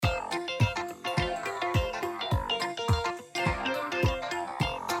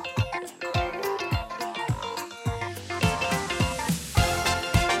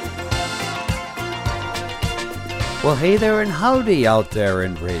Well, hey there and howdy out there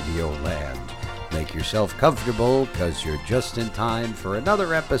in Radio Land. Make yourself comfortable because you're just in time for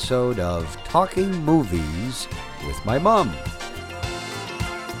another episode of Talking Movies with my mom.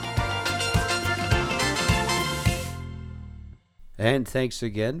 And thanks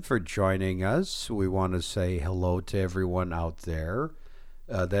again for joining us. We want to say hello to everyone out there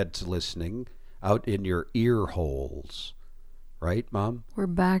that's listening out in your ear holes. Right, Mom? We're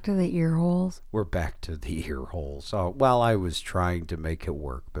back to the ear holes. We're back to the ear holes. Oh, well, I was trying to make it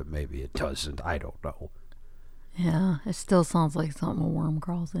work, but maybe it doesn't. I don't know. Yeah, it still sounds like something a worm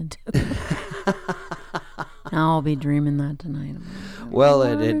crawls into. Now I'll be dreaming that tonight. Well,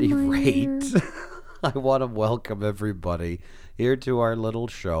 at any rate, I want to welcome everybody here to our little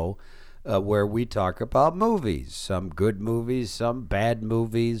show where we talk about movies. Some good movies, some bad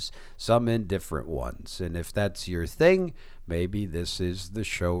movies, some indifferent ones. And if that's your thing, maybe this is the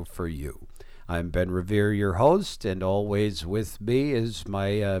show for you. I'm Ben Revere, your host, and always with me is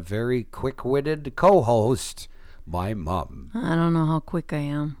my very quick-witted co-host, my mom. I don't know how quick I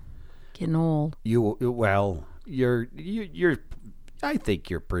am. Getting old. You're I think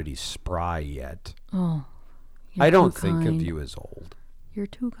you're pretty spry yet. Oh, I don't think of you as old. You're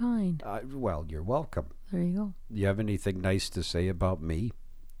too kind. Well, you're welcome. There you go. You have anything nice to say about me?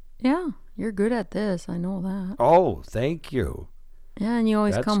 Yeah, you're good at this. I know that. Oh, thank you. Yeah, and you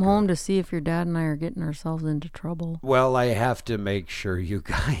always That's come home good. to see if your dad and I are getting ourselves into trouble. Well, I have to make sure you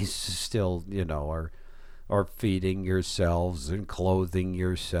guys still, are feeding yourselves and clothing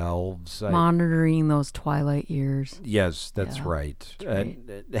yourselves. Monitoring those twilight years. Yes, that's Yeah, right. that's right.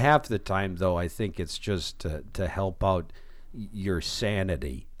 And half the time, though, I think it's just to help out your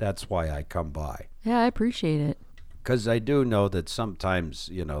sanity. That's why I come by. Yeah, I appreciate it. Because I do know that sometimes,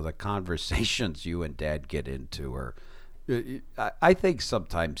 the conversations you and Dad get into are, I think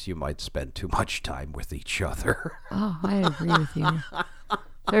sometimes you might spend too much time with each other. Oh, I agree with you.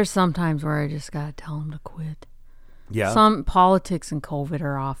 There's some times where I just got to tell him to quit. Yeah. Some politics and COVID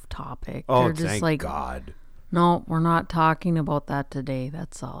are off topic. Oh, They're just thank like, God. no, we're not talking about that today.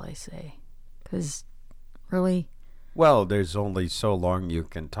 That's all I say. Because, really, Well, there's only so long you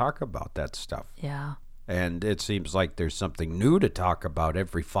can talk about that stuff. yeah. And it seems like there's something new to talk about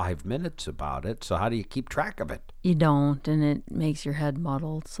every 5 minutes about it. So how do you keep track of it? You don't, and it makes your head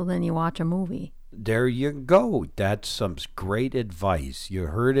muddled. So then you watch a movie. There you go. That's some great advice. You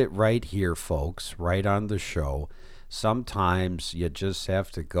heard it right here, folks, right on the show. Sometimes you just have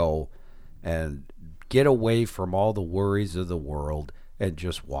to go and get away from all the worries of the world and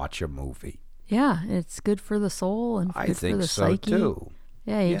just watch a movie. Yeah, it's good for the soul and I good for think the so, psyche. too.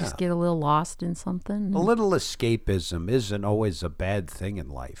 Yeah, you Yeah. just get a little lost in something. A little escapism isn't always a bad thing in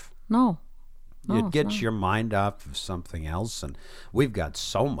life. No. It it's gets not. your mind off of something else, and we've got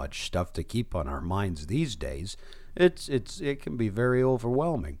so much stuff to keep on our minds these days. It can be very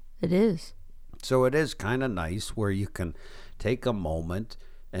overwhelming. It is. So it is kind of nice where you can take a moment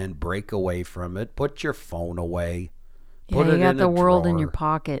and break away from it, put your phone away, put Yeah, it you got in the a world in your drawer.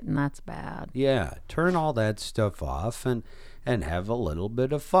 pocket, and that's bad. Yeah, turn all that stuff off and have a little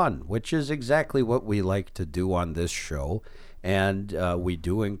bit of fun, which is exactly what we like to do on this show. And we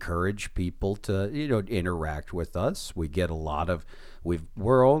do encourage people to, interact with us. We get a lot of,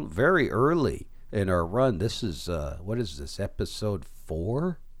 we're all very early in our run. This is, what is this, episode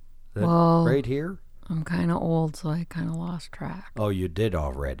 4? Well, Right here? I'm kind of old, so I kind of lost track. Oh, you did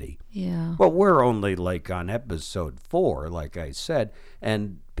already. Yeah. Well, we're only like on episode 4, like I said,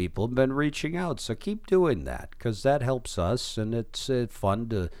 and people have been reaching out. So keep doing that because that helps us, and it's fun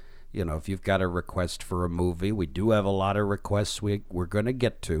to, if you've got a request for a movie, we do have a lot of requests we're going to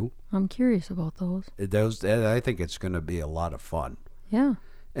get to. I'm curious about those. I think it's going to be a lot of fun. Yeah.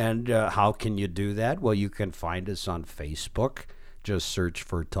 And how can you do that? Well, you can find us on Facebook. Just search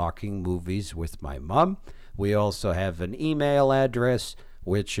for Talking Movies with My Mom. We also have an email address,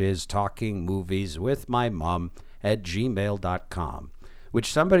 which is talkingmovieswithmymom@gmail.com,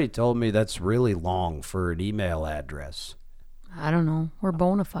 which somebody told me that's really long for an email address. I don't know. We're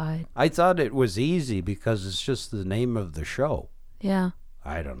bona fide. I thought it was easy because it's just the name of the show. Yeah.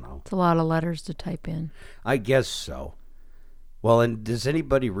 I don't know. It's a lot of letters to type in. I guess so. Well, and does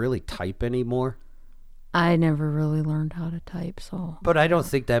anybody really type anymore? I never really learned how to type, so. But I don't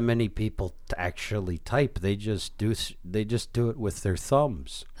think that many people actually type. They just do it with their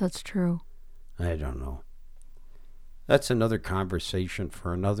thumbs. That's true. I don't know. That's another conversation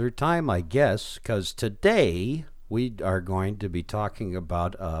for another time, I guess, because today we are going to be talking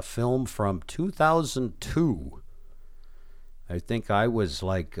about a film from 2002. I think I was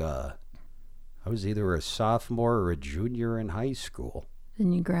I was either a sophomore or a junior in high school.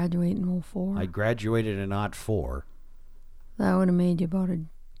 Didn't you graduate in 04? I graduated in '04. That would have made you about a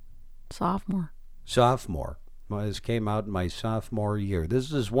sophomore. Sophomore. Well, this came out in my sophomore year.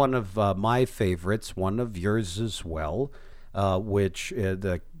 This is one of my favorites, one of yours as well, which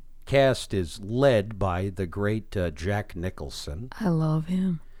the cast is led by the great Jack Nicholson. I love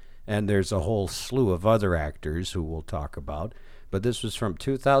him. And there's a whole slew of other actors who we'll talk about. But this was from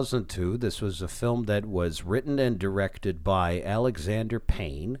 2002. This was a film that was written and directed by Alexander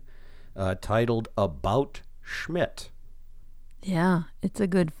Payne, titled About Schmidt. Yeah, it's a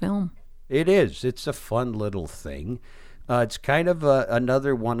good film. It is. It's a fun little thing. It's kind of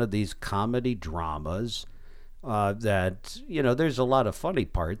another one of these comedy dramas that, there's a lot of funny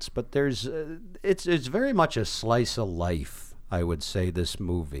parts, but there's it's very much a slice of life, I would say this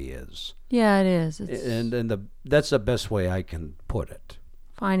movie is. Yeah, it is. That's the best way I can put it.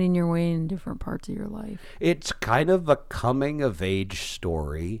 Finding your way in different parts of your life. It's kind of a coming-of-age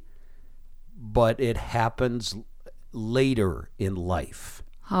story, but it happens later in life.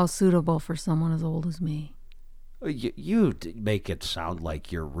 How suitable for someone as old as me. You make it sound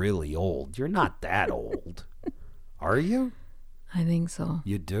like you're really old. You're not that old. Are you? I think so.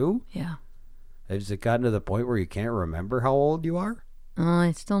 You do? Yeah. Has it gotten to the point where you can't remember how old you are?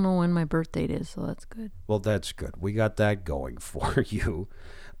 I still know when my birth date is, so that's good. Well, that's good. We got that going for you.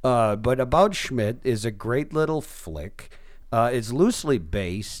 But About Schmidt is a great little flick. It's loosely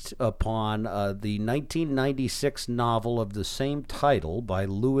based upon the 1996 novel of the same title by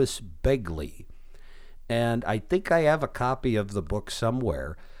Louis Begley. And I think I have a copy of the book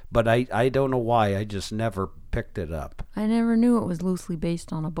somewhere, but I don't know why. I just never picked it up. I never knew it was loosely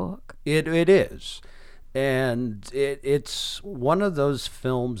based on a book. It is. And it's one of those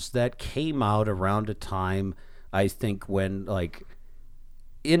films that came out around a time, I think, when,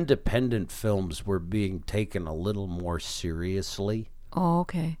 independent films were being taken a little more seriously. Oh,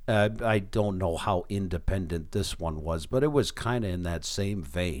 okay. I don't know how independent this one was, but it was kind of in that same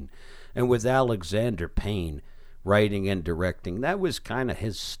vein. And with Alexander Payne writing and directing, that was kind of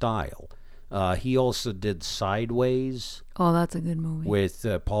his style. He also did Sideways. Oh, that's a good movie. With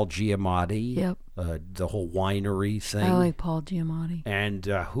Paul Giamatti. Yep. The whole winery thing. I like Paul Giamatti. And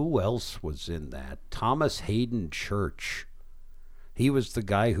who else was in that? Thomas Hayden Church. He was the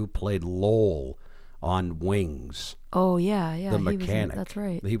guy who played Lowell on Wings. Oh, yeah. The mechanic. That's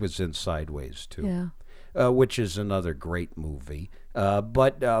right. He was in Sideways, too. Yeah. Which is another great movie.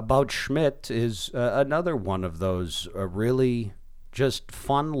 But About Schmidt is another one of those really just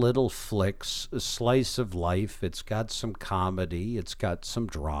fun little flicks, a slice of life. It's got some comedy. It's got some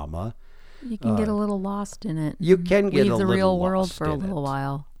drama. You can get a little lost in it. You can get a little leave the real world lost for a in little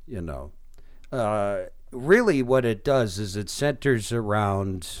it, while. Really what it does is it centers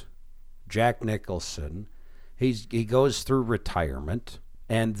around Jack Nicholson. He goes through retirement,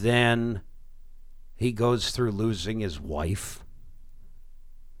 and then he goes through losing his wife,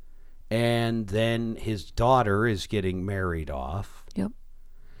 and then his daughter is getting married off. Yep.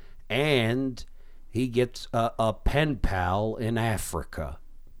 And he gets a pen pal in Africa.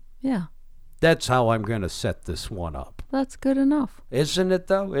 Yeah. That's how I'm going to set this one up. That's good enough. Isn't it,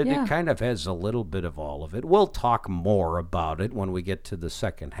 though? It Yeah. kind of has a little bit of all of it. We'll talk more about it when we get to the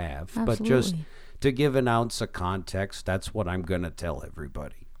second half. Absolutely. But just to give an ounce of context, that's what I'm going to tell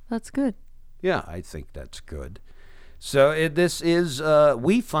everybody. That's good. Yeah, I think that's good. So this is,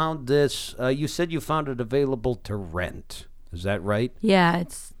 we found this, you said you found it available to rent. Is that right? Yeah,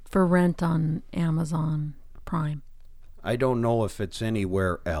 it's for rent on Amazon Prime. I don't know if it's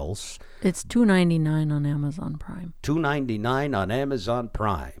anywhere else. It's $2.99 on Amazon Prime. $2.99 on Amazon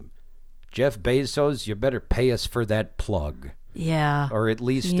Prime. Jeff Bezos, you better pay us for that plug. Yeah. Or at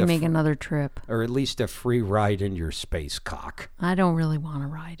least you make another trip. Or at least a free ride in your space cock. I don't really want to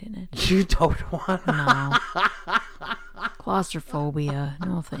ride in it. You don't want to? No. Claustrophobia.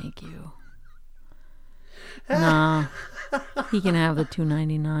 No, thank you. Nah. He can have the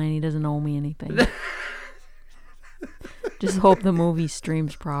 $2.99. He doesn't owe me anything. Just hope the movie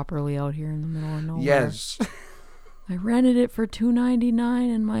streams properly out here in the middle of nowhere. Yes. I rented it for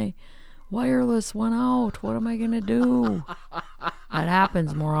 $2.99 and my wireless went out. What am I going to do? That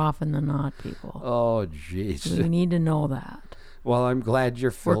happens more often than not, people. Oh, jeez. We need to know that. Well, I'm glad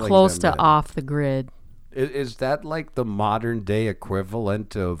you're filling We're close them to in. off the grid. Is that like the modern day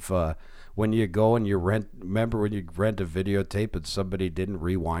equivalent of when you go and you rent? Remember when you rent a videotape and somebody didn't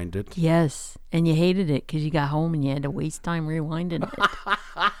rewind it? Yes, and you hated it because you got home and you had to waste time rewinding it.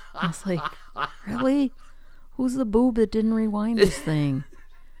 I was like, really? Who's the boob that didn't rewind this thing?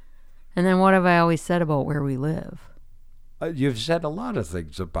 And then what have I always said about where we live? You've said a lot of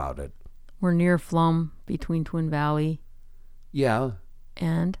things about it. We're near Flum, between Twin Valley. Yeah.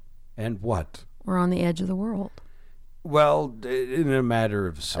 And what? we're on the edge of the world. Well, in a matter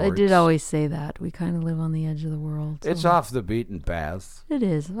of sorts. I did always say that. We kind of live on the edge of the world. It's off the beaten path. It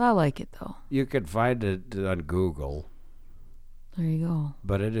is. I like it, though. You can find it on Google. There you go.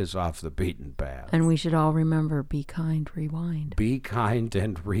 But it is off the beaten path. And we should all remember, be kind, rewind. Be kind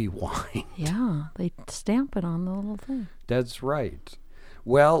and rewind. Yeah, they stamp it on the little thing. That's right.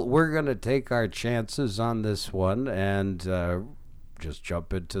 Well, we're going to take our chances on this one and just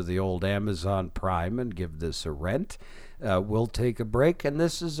jump into the old Amazon Prime and give this a rent. We'll take a break, and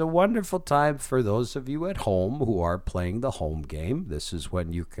this is a wonderful time for those of you at home who are playing the home game. This is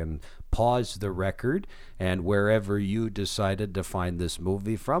when you can pause the record, and wherever you decided to find this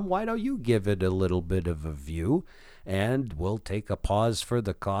movie from, why don't you give it a little bit of a view, and we'll take a pause for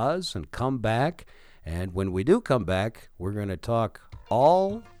the cause and come back. And when we do come back, we're going to talk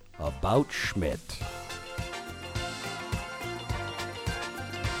all about Schmidt.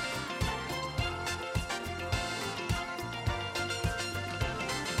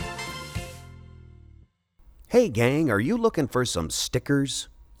 Hey gang, are you looking for some stickers?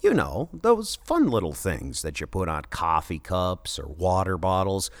 You know, those fun little things that you put on coffee cups or water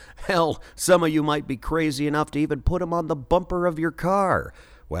bottles. Hell, some of you might be crazy enough to even put them on the bumper of your car.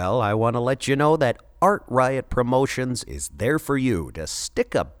 Well, I want to let you know that Art Riot Promotions is there for you to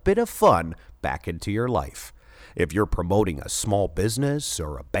stick a bit of fun back into your life. If you're promoting a small business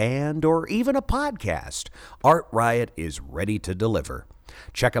or a band or even a podcast, Art Riot is ready to deliver.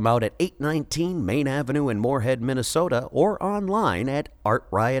 Check them out at 819 Main Avenue in Moorhead, Minnesota, or online at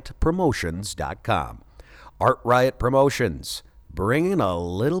artriotpromotions.com. Art Riot Promotions, bringing a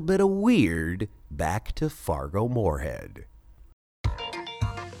little bit of weird back to Fargo Moorhead.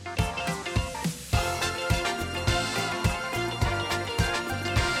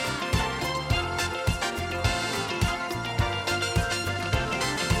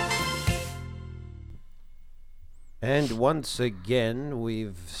 And once again,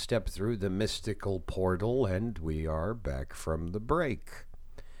 we've stepped through the mystical portal, and we are back from the break.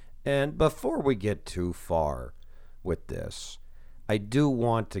 And before we get too far with this, I do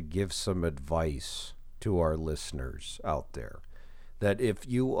want to give some advice to our listeners out there. That if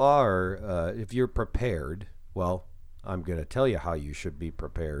you're prepared, well, I'm going to tell you how you should be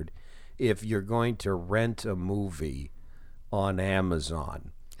prepared. If you're going to rent a movie on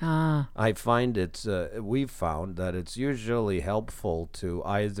Amazon, I find we've found that it's usually helpful to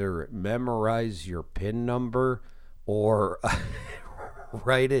either memorize your PIN number or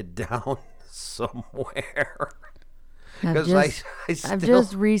write it down somewhere. I've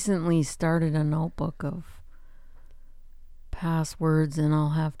just recently started a notebook of passwords, and I'll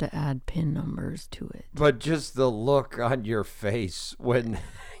have to add PIN numbers to it. But just the look on your face when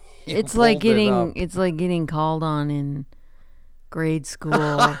it's like getting called on in grade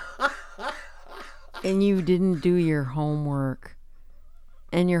school and you didn't do your homework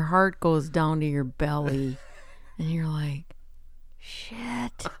and your heart goes down to your belly and you're like,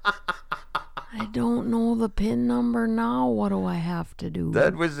 shit, I don't know the PIN number now. What do I have to do?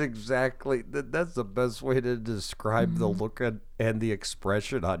 That was exactly, that's the best way to describe the look and the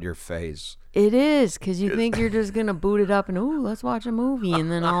expression on your face. It is, because you think you're just going to boot it up and, ooh, let's watch a movie. And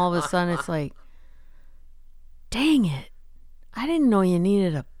then all of a sudden it's like, dang it. I didn't know you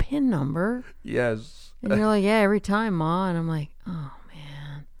needed a PIN number. Yes. And you're like, yeah, every time, Ma. And I'm like, oh,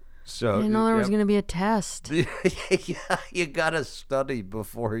 man. So I didn't know there was going to be a test. Yeah, you got to study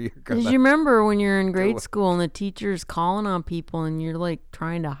before you're going to. Because you remember when you're in grade school and the teacher's calling on people and you're like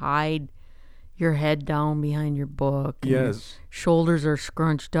trying to hide your head down behind your book. And yes. Your shoulders are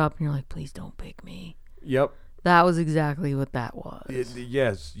scrunched up and you're like, please don't pick me. Yep. That was exactly what that was.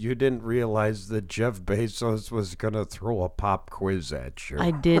 Yes, you didn't realize that Jeff Bezos was going to throw a pop quiz at you. I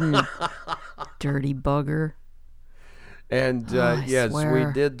didn't. Dirty bugger. And yes, swear. we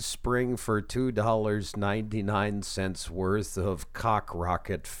did spring for $2.99 worth of cock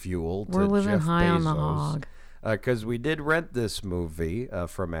rocket fuel to We're living Jeff high Bezos. on the hog. Because we did rent this movie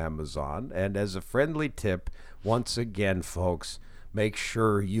from Amazon. And as a friendly tip, once again, folks, make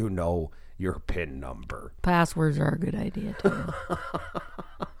sure you know your PIN number. Passwords are a good idea, too.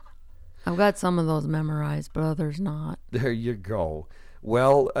 I've got some of those memorized, but others not. There you go.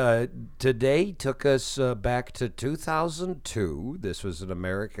 Well, today took us back to 2002. This was an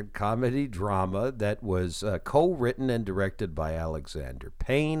American comedy drama that was co-written and directed by Alexander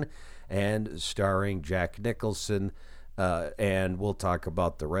Payne and starring Jack Nicholson. And we'll talk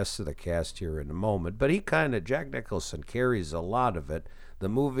about the rest of the cast here in a moment. But Jack Nicholson carries a lot of it. The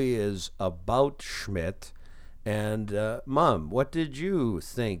movie is about Schmidt. And, Mom, what did you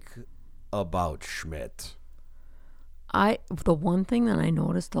think about Schmidt? The one thing that I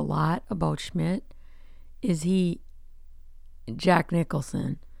noticed a lot about Schmidt is he Jack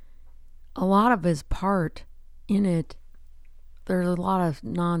Nicholson, a lot of his part in it, there's a lot of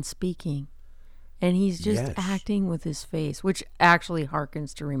non-speaking. And he's just Yes. acting with his face, which actually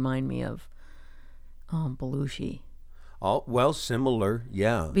harkens to remind me of Belushi. Oh, well, similar,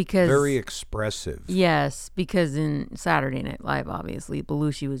 yeah. Because- very expressive. Yes, because in Saturday Night Live, obviously,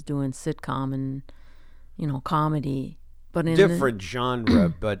 Belushi was doing sitcom and, comedy. But in Different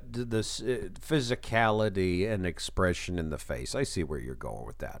genre, but the physicality and expression in the face. I see where you're going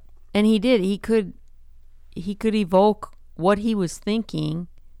with that. And he did. He could evoke what he was thinking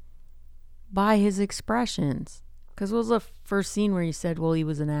by his expressions. Because what was the first scene where he said, well, he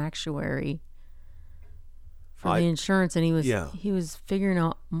was an actuary for the insurance, and he was figuring out he was figuring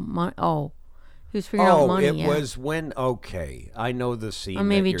out money. It was when, I know the scene. Or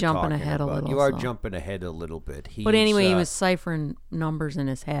maybe that you're jumping talking ahead a about. little, You are so. jumping ahead a little bit. But anyway, he was ciphering numbers in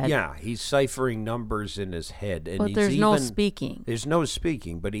his head. Yeah, he's ciphering numbers in his head. And But there's no speaking. There's no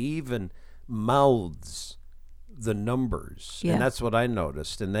speaking, but he even mouths the numbers. Yeah. And that's what I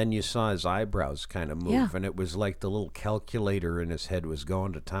noticed. And then you saw his eyebrows kind of move, Yeah. and it was like the little calculator in his head was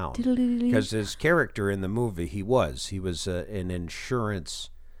going to town. Diddle-diddle-dee. Because his character in the movie, he was an insurance.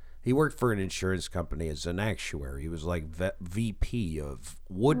 He worked for an insurance company as an actuary. He was like VP of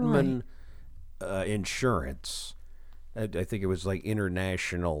Woodman Insurance. I think it was like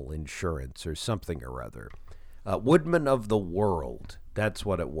International Insurance or something or other. Woodman of the World. That's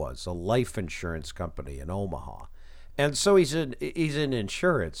what it was. A life insurance company in Omaha. And so he's in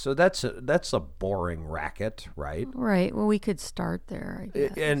insurance. So that's a boring racket, right? Right. Well, we could start there, I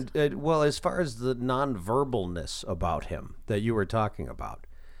guess. And well, as far as the nonverbalness about him that you were talking about,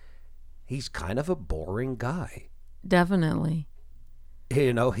 he's kind of a boring guy. Definitely. He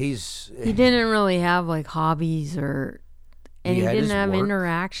He didn't really have like hobbies and he had didn't his have work.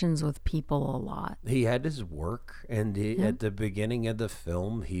 interactions with people a lot. He had his work, and at the beginning of the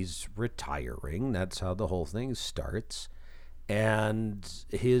film, he's retiring. That's how the whole thing starts. And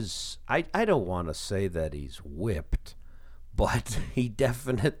I don't want to say that he's whipped, but he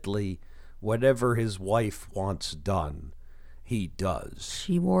definitely, whatever his wife wants done, he does.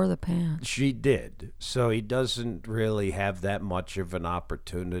 She wore the pants. She did. So he doesn't really have that much of an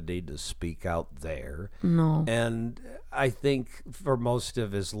opportunity to speak out there. No. And I think for most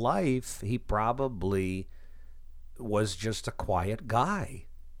of his life, he probably was just a quiet guy.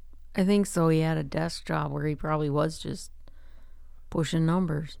 I think so. He had a desk job where he probably was just pushing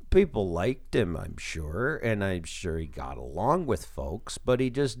numbers. People liked him, I'm sure, and I'm sure he got along with folks, but he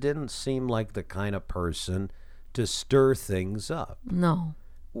just didn't seem like the kind of person to stir things up. No.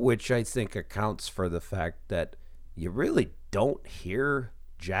 Which I think accounts for the fact that you really don't hear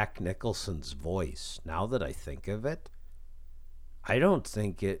Jack Nicholson's voice. Now that I think of it, I don't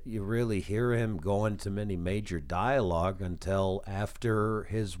think you really hear him go into many major dialogue until after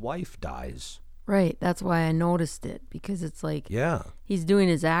his wife dies. Right. That's why I noticed it, because it's like he's doing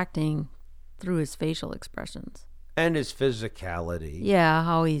his acting through his facial expressions. And his physicality. Yeah,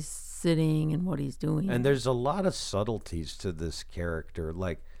 how he's sitting and what he's doing. And there's a lot of subtleties to this character.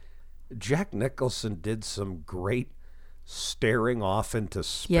 Like, Jack Nicholson did some great staring off into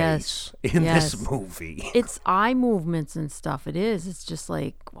space in this movie. It's eye movements and stuff. It is. It's just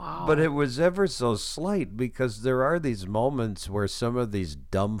like, wow. But it was ever so slight, because there are these moments where some of these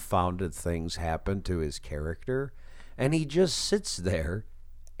dumbfounded things happen to his character, and he just sits there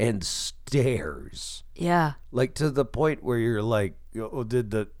and stares. Yeah. Like, to the point where you're like, oh,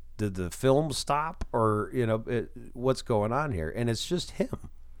 did the film stop, or what's going on here? And it's just him,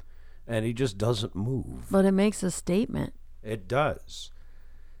 and he just doesn't move. But it makes a statement. It does.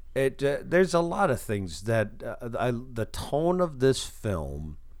 There's a lot of things that the tone of this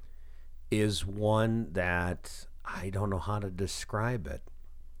film is one that I don't know how to describe it.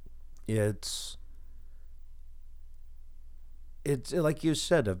 It's like you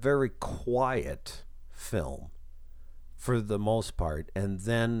said, a very quiet film for the most part, and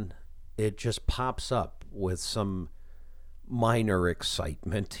then it just pops up with some minor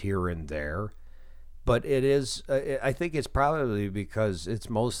excitement here and there. But it is, I think it's probably because it's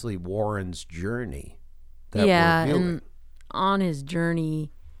mostly Warren's journey that we're viewing. And on his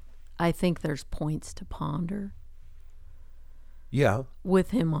journey, I think there's points to ponder. Yeah.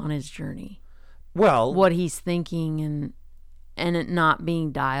 With him on his journey. Well, what he's thinking and it not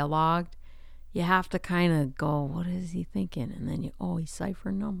being dialogued, you have to kind of go, what is he thinking? And then he's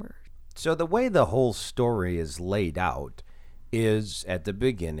ciphering numbers. So the way the whole story is laid out is, at the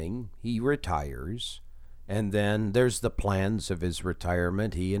beginning, he retires, and then there's the plans of his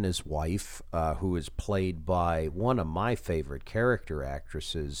retirement. He and his wife, who is played by one of my favorite character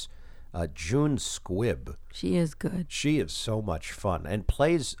actresses, June Squibb. She is good. She is so much fun and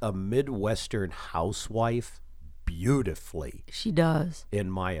plays a Midwestern housewife beautifully, She does.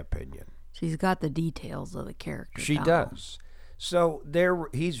 in my opinion. She's got the details of the character. She down. does. So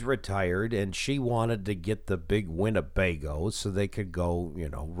he's retired, and she wanted to get the big Winnebago so they could go,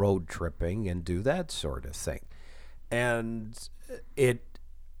 road tripping and do that sort of thing. And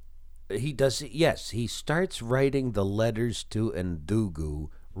he does it. Yes, he starts writing the letters to Ndugu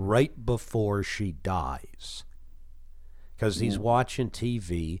right before she dies, because he's watching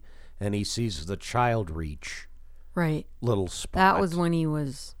TV and he sees the child reach Right. little spot. That was when he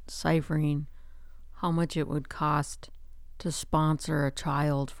was ciphering how much it would cost to sponsor a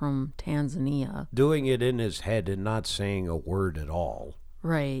child from Tanzania. Doing it in his head and not saying a word at all.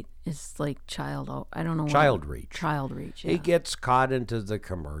 Right. It's like I don't know. Child reach. Child reach, yeah. He gets caught into the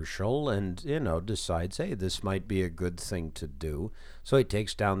commercial and, decides, hey, this might be a good thing to do. So he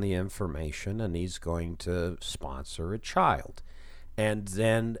takes down the information and he's going to sponsor a child. And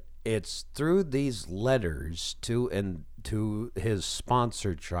then it's through these letters to his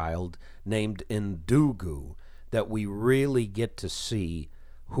sponsor child named Ndugu that we really get to see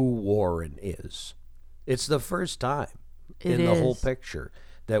who Warren is. It's the first time in the whole picture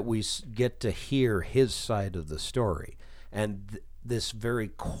that we get to hear his side of the story. And this very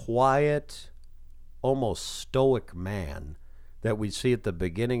quiet, almost stoic man that we see at the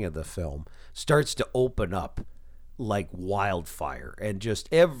beginning of the film starts to open up like wildfire, and just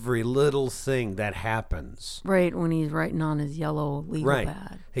every little thing that happens. Right, when he's writing on his yellow legal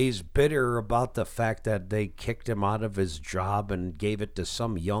pad. He's bitter about the fact that they kicked him out of his job and gave it to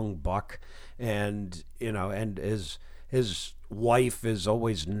some young buck, and and his wife is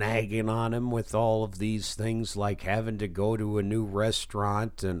always nagging on him with all of these things, like having to go to a new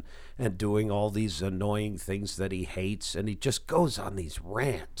restaurant and doing all these annoying things that he hates, and he just goes on these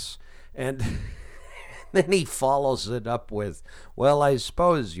rants. And then he follows it up with, well, I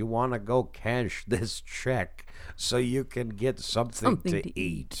suppose you want to go cash this check so you can get something to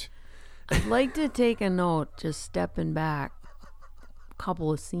eat. I'd like to take a note, just stepping back a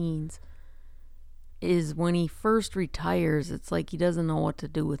couple of scenes, is when he first retires, it's like he doesn't know what to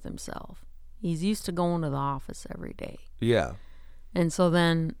do with himself. He's used to going to the office every day. Yeah. And so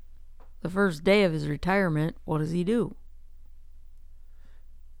then the first day of his retirement, what does he do?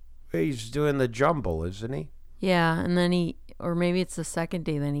 He's doing the jumble, isn't he? Yeah, and then or maybe it's the second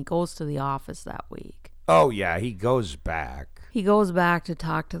day, then he goes to the office that week. Oh, yeah, he goes back. He goes back to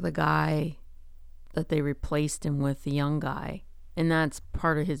talk to the guy that they replaced him with, the young guy. And that's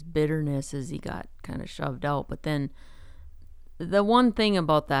part of his bitterness, is he got kind of shoved out. But then the one thing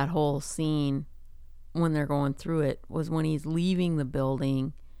about that whole scene when they're going through it was when he's leaving the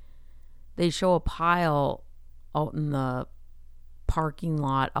building, they show a pile out in the parking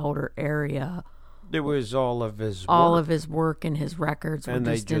lot outer area. There was all of his work and his records were and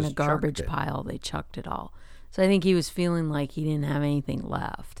just in a garbage pile. They chucked it all. So I think he was feeling like he didn't have anything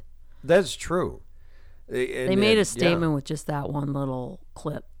left. That's true. They made a statement with just that one little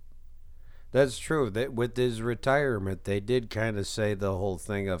clip. That's true. With his retirement, they did kind of say the whole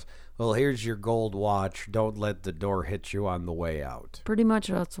thing of, well, here's your gold watch. Don't let the door hit you on the way out. Pretty much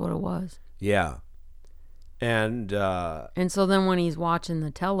that's what it was. Yeah. And so then when he's watching the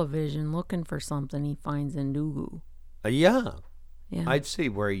television looking for something, he finds Ndugu. Yeah. Yeah. I'd see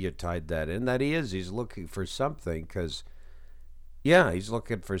where you tied that in. He's looking for something because, yeah, he's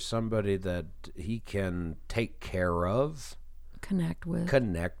looking for somebody that he can take care of. Connect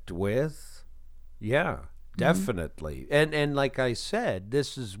with. Yeah, definitely. And like I said,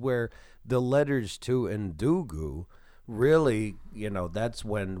 this is where the letters to Ndugu really, that's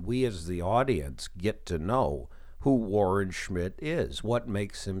when we as the audience get to know who Warren Schmidt is, what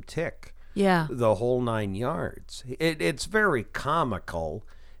makes him tick. Yeah. The whole 9 yards. It's very comical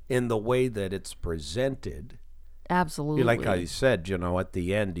in the way that it's presented. Absolutely. Like I said, at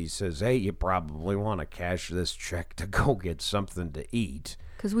the end he says, hey, you probably want to cash this check to go get something to eat.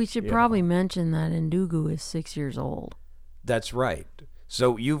 Because we should probably mention that Ndugu is 6 years old. That's right.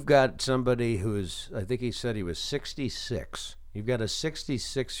 So you've got somebody who's, I think he said he was 66. You've got a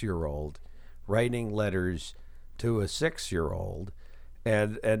 66-year-old writing letters to a 6-year-old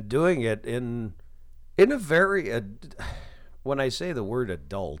and doing it in a very, when I say the word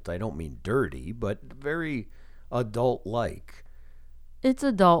adult, I don't mean dirty, but very adult-like. It's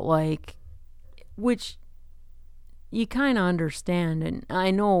adult-like, which you kind of understand. And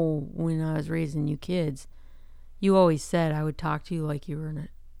I know when I was raising you kids, you always said I would talk to you like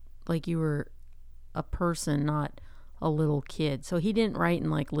you were a person, not a little kid. So he didn't write in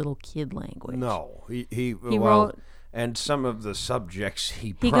like little kid language. No, he wrote. And some of the subjects he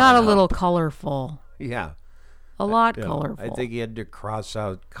He brought got a up, little colorful. Yeah. A lot You know, colorful. I think he had to cross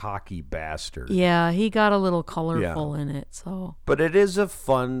out cocky bastard. Yeah, he got a little colorful in it, so. But it is a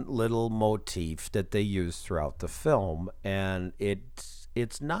fun little motif that they use throughout the film, and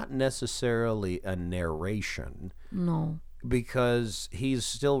it's not necessarily a narration. No. Because he's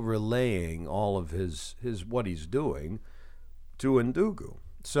still relaying all of his what he's doing to Ndugu.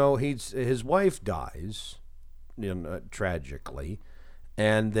 So his wife dies, tragically,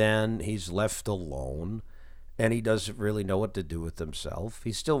 and then he's left alone, and he doesn't really know what to do with himself.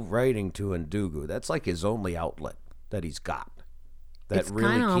 He's still writing to Ndugu. That's like his only outlet that he's got. That It's really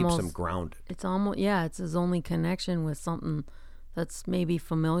kinda keeps almost- him grounded. It's almost, yeah, it's his only connection with something that's maybe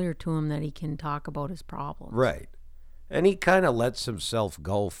familiar to him that he can talk about his problems. Right. And he kind of lets himself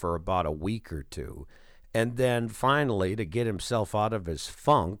go for about a week or two. And then finally, to get himself out of his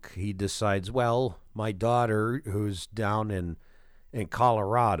funk, he decides, well, my daughter, who's down in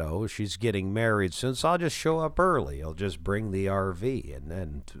Colorado, she's getting married soon, so I'll just show up early. I'll just bring the RV. And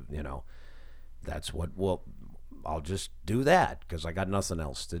then, that's I'll just do that because I got nothing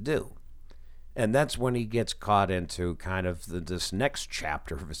else to do. And that's when he gets caught into kind of this next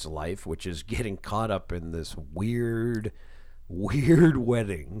chapter of his life, which is getting caught up in this weird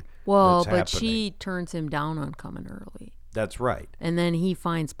wedding. Well, that's but happening. she turns him down on coming early. That's right. And then he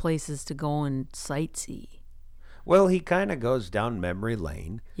finds places to go and sightsee. Well, he kind of goes down memory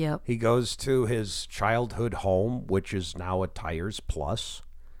lane. Yep. He goes to his childhood home, which is now a Tires Plus.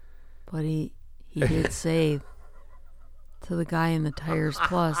 But he did say to the guy in the Tires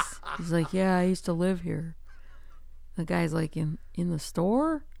Plus, he's like, yeah, I used to live here. The guy's like, in the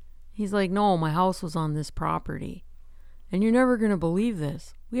store? He's like, no, my house was on this property. And you're never going to believe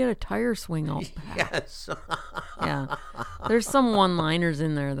this. We had a tire swing out back. Yes. Yeah. There's some one-liners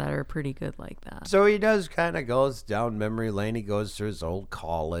in there that are pretty good like that. So he does kind of goes down memory lane. He goes to his old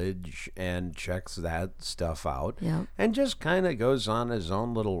college and checks that stuff out. Yep. And just kind of goes on his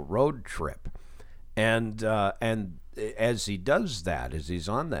own little road trip. And as he does that, as he's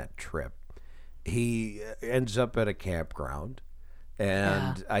on that trip, he ends up at a campground.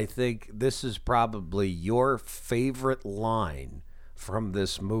 And I think this is probably your favorite line from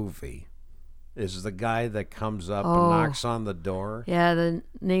this movie, is the guy that comes up and knocks on the door. Yeah, the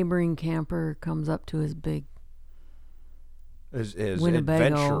neighboring camper comes up to his big His Winnebago,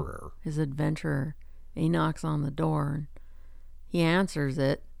 adventurer. his adventurer. He knocks on the door and he answers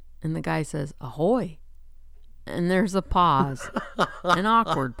it, and the guy says, ahoy. And there's a pause, an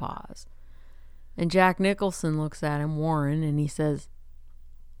awkward pause. And Jack Nicholson looks at him, Warren, and he says,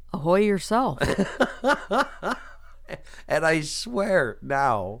 ahoy yourself. And I swear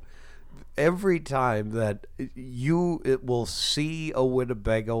now, every time that it will see a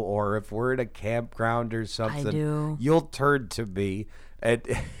Winnebago, or if we're in a campground or something, do. you'll turn to me and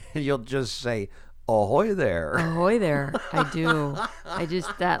you'll just say, ahoy there. Ahoy there. I do.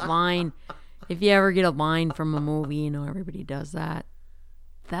 That line, if you ever get a line from a movie, everybody does that.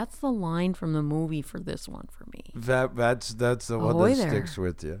 That's the line from the movie for this one for me. That's the one Ahoy that there. sticks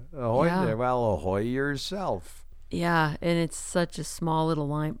with you. Ahoy Yeah. there. Well, ahoy yourself. Yeah, and it's such a small little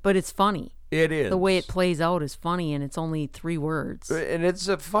line, but it's funny. It is. The way it plays out is funny, and it's only 3 words. And it's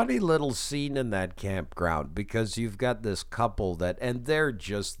a funny little scene in that campground because you've got this couple and they're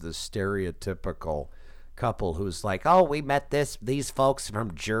just the stereotypical couple who's like, oh, we met these folks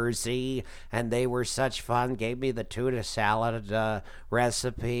from Jersey and they were such fun, gave me the tuna salad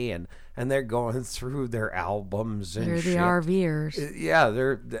recipe, and they're going through their albums and They're the shit. RVers. Yeah,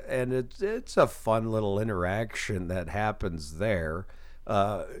 and it's a fun little interaction that happens there.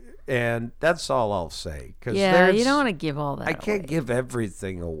 And that's all I'll say. Yeah, you don't want to give all that I can't away. give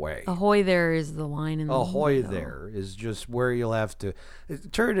everything away. Ahoy there is the line in the Ahoy movie, though. there is just where you'll have to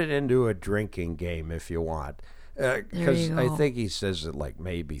turn it into a drinking game if you want. Because you I go. think he says it like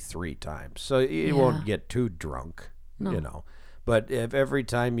maybe 3 times. So you Yeah. won't get too drunk, No. But if every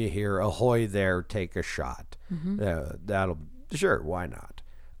time you hear ahoy there, take a shot. Mm-hmm. Sure, why not?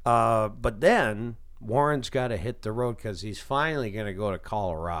 But then Warren's got to hit the road because he's finally going to go to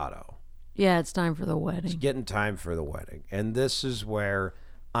Colorado. Yeah, it's time for the It's wedding. getting time for the wedding. And this is where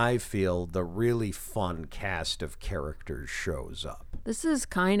I feel the really fun cast of characters shows up. This is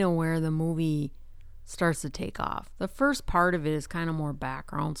kind of where the movie starts to take off. The first part of it is kind of more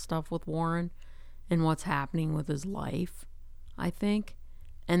background stuff with Warren and what's happening with his life, I think.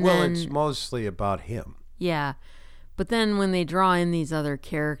 And then It's mostly about him. yeah. But then when they draw in these other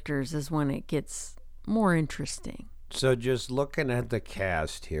characters is when it gets more interesting. So just looking at the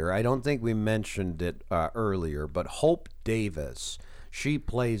cast here, I don't think we mentioned it earlier, but Hope Davis, she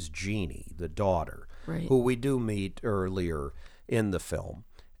plays Jeannie, the daughter. Right. who we do meet earlier in the film.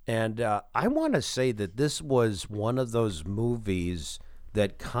 And I want to say that this was one of those movies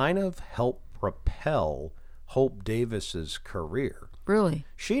that kind of helped propel Hope Davis's career. Really?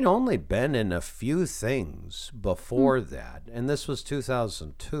 She'd only been in a few things before that, and this was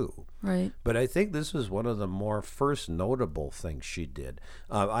 2002. Right. But I think this was one of the more first notable things she did.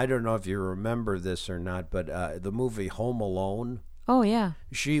 I don't know if you remember this or not, but the movie Home Alone, Oh, yeah.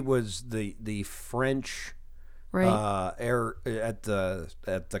 she was the French Right. air at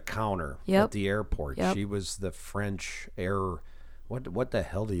the counter Yep. at the airport. Yep. She was the French air. What the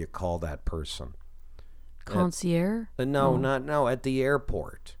hell do you call that person? Concierge? No, at the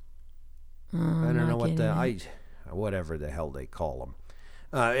airport. I don't know what whatever the hell they call them.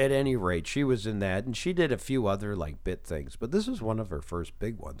 At any rate, she was in that, and she did a few other like bit things, but this was one of her first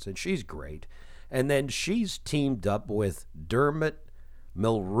big ones, and she's great. And then she's teamed up with Dermot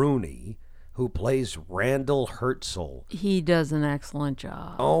Mulroney, who plays Randall Herzl. He does an excellent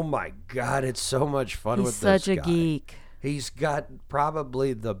job. Oh my God, it's so much fun He's with this such a guy. geek. He's got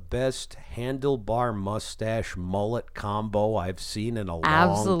probably the best handlebar mustache mullet combo I've seen in a long time.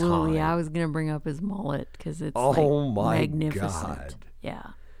 Absolutely. I was going to bring up his mullet because it's my magnificent. God.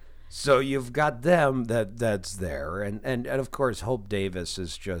 Yeah. So you've got them that's there, and of course Hope Davis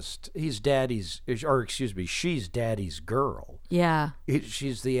is just she's daddy's girl. Yeah.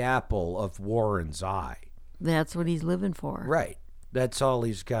 She's the apple of Warren's eye. That's what he's living for. Right. That's all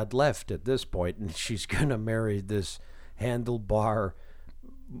he's got left at this point, and she's gonna marry this handlebar,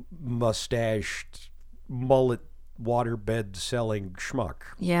 mustached, mullet, waterbed selling schmuck.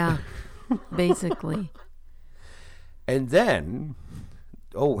 Yeah. Basically. And then,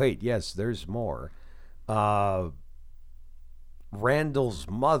 oh wait, yes, there's more. Randall's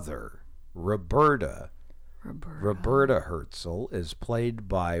mother, Roberta Herzl, is played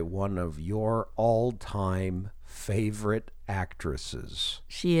by one of your all-time favorite actresses.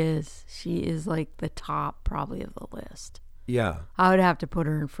 She is. She is like the top probably of the list. Yeah. I would have to put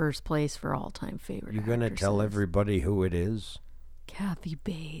her in first place for all-time favorite You're going to tell actresses. everybody who it is? Kathy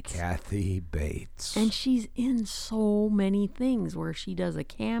Bates. Kathy Bates. And she's in so many things where she does a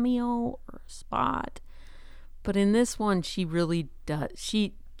cameo or a spot. But in this one, she really does.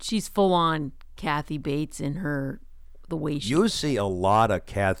 She's full on Kathy Bates in the way she. You see a lot of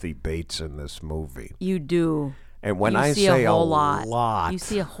Kathy Bates in this movie. You do. And when You I see say a whole lot, you lot,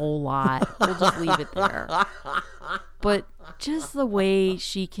 see a whole lot. We'll just leave it there. But just the way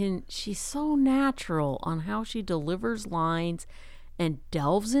she's so natural on how she delivers lines and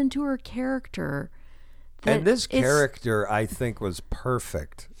delves into her character. and this character, I think, was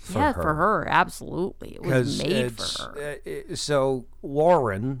perfect for her. For her, absolutely. It was made for her. So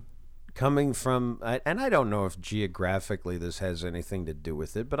Warren, coming from, and I don't know if geographically this has anything to do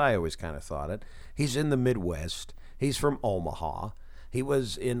with it, but I always kind of thought it. He's in the Midwest. He's from Omaha. He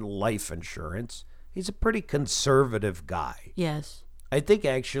was in life insurance. He's a pretty conservative guy. Yes. I think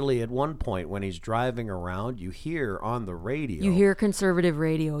actually at one point when he's driving around, you hear on the radio. You hear conservative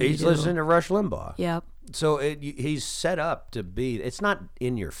radio. He's listening to Rush Limbaugh. Yep. So he's set up to be, it's not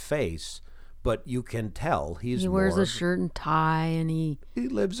in your face, but you can tell he wears a shirt and tie, and he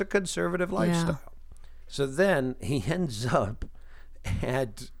lives a conservative lifestyle. So then he ends up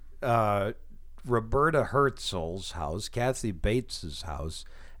at Roberta Herzl's house, Kathy Bates's house,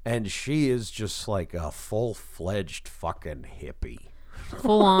 and she is just like a full-fledged fucking hippie.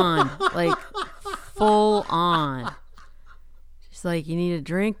 full on. She's like, you need a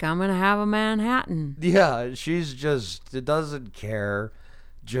drink? I'm going to have a Manhattan. Yeah, she's just doesn't care,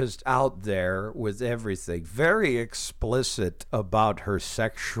 just out there with everything. Very explicit about her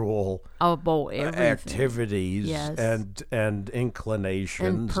sexual activities Yes. and inclinations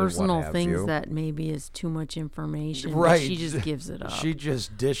And personal what have things you. that maybe is too much information. Right. But she just gives it up. She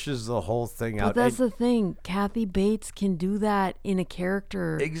just dishes the whole thing But out. that's the thing. Kathy Bates can do that in a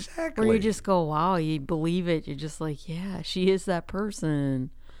character. Exactly. Where you just go, wow, you believe it. You're just like, yeah, she is that person.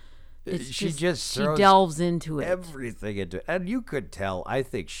 she she delves into it. everything into it. And you could tell, I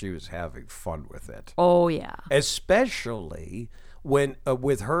think she was having fun with it. Oh, yeah. Especially when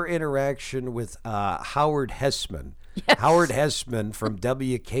with her interaction with Howard Hessman. Yes. Howard Hessman from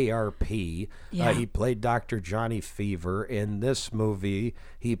WKRP. Yeah. He played Dr. Johnny Fever. In this movie,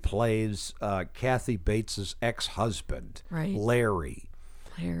 he plays Kathy Bates's ex-husband, Right. Larry.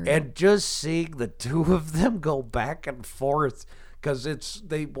 Larry. And just seeing the two of them go back and forth, because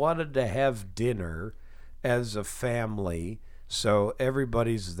they wanted to have dinner as a family, so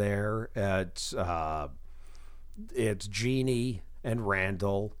everybody's there. It's Jeannie and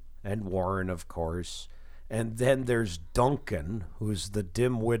Randall and Warren, of course, And then there's Duncan, who's the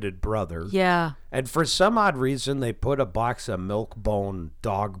dim-witted brother. Yeah. And for some odd reason, they put a box of Milk-Bone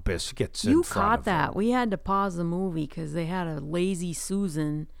dog biscuits in front of You caught that. him. We had to pause the movie because they had a lazy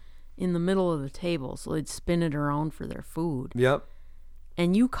Susan in the middle of the table, so they'd spin it around for their food. Yep.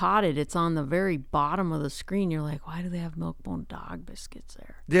 And you caught it. It's on the very bottom of the screen. You're like, why do they have Milk-Bone dog biscuits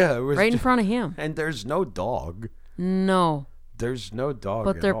there? Yeah, it was Right in front of him. And there's no dog. No. There's no dog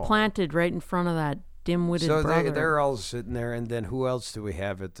But at they're all. planted right in front of that dim-witted So brother. they're all sitting there, and then who else do we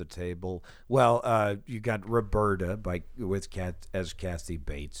have at the table? Well, you got Roberta as Kathy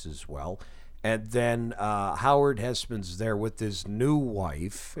Bates as well, and then Howard Hessman's there with his new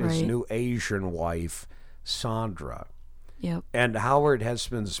wife, his Right. new Asian wife, Sandra. Yep. And Howard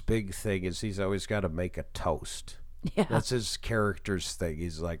Hessman's big thing is he's always got to make a toast. Yeah. That's his character's thing.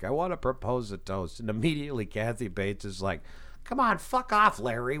 He's like, I want to propose a toast, and immediately Kathy Bates is like, come on, fuck off,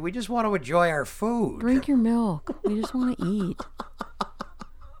 Larry. We just want to enjoy our food. Drink your milk. We just want to eat.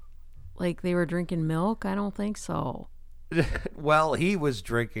 Like they were drinking milk? I don't think so. Well, he was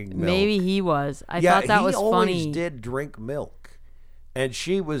drinking milk. Maybe he was. I thought that was he always funny. did drink milk, and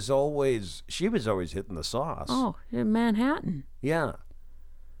she was always hitting the sauce. Oh, in Manhattan. Yeah.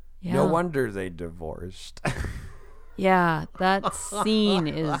 Yeah. No wonder they divorced. Yeah, that scene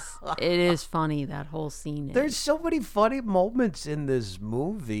is funny. That whole scene is. There's so many funny moments in this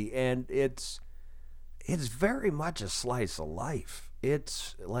movie, and it's very much a slice of life.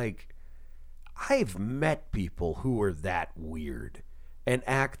 It's like I've met people who are that weird and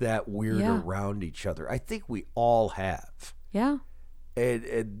act that weird Yeah. around each other. I think we all have. Yeah.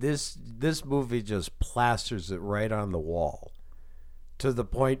 And this movie just plasters it right on the wall, to the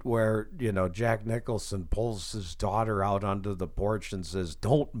point where, Jack Nicholson pulls his daughter out onto the porch and says,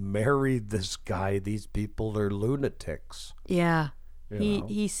 don't marry this guy. These people are lunatics. Yeah. You know?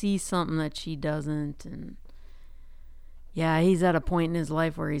 He sees something that she doesn't, and yeah, he's at a point in his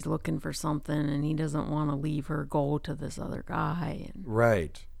life where he's looking for something and he doesn't want to leave her go to this other guy,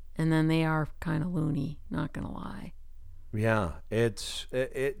 Right. and then they are kind of loony, not gonna lie. Yeah.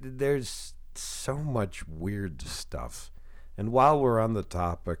 There's so much weird stuff. And while we're on the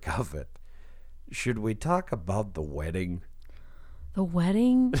topic of it, should we talk about the wedding? The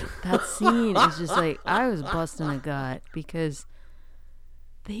wedding, that scene is just like, I was busting a gut because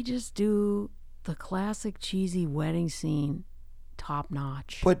they just do the classic cheesy wedding scene top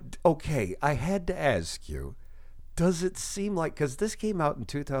notch. But, okay, I had to ask you, does it seem like, because this came out in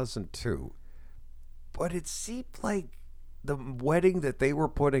 2002, but it seemed like the wedding that they were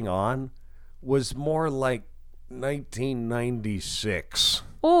putting on was more like 1996.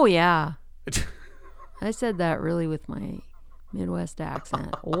 Oh, yeah. I said that really with my Midwest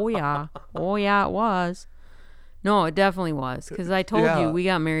accent. Oh, yeah. Oh, yeah, it was. No, it definitely was. Because I told Yeah. you we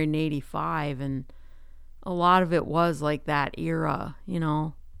got married in 85, and a lot of it was like that era,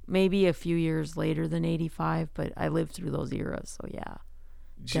 Maybe a few years later than 85, but I lived through those eras, so yeah.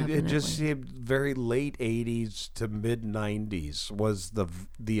 It just Definitely. seemed very late 80s to mid 90s was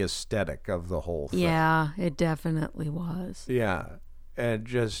the aesthetic of the whole thing. Yeah, it definitely was. Yeah. And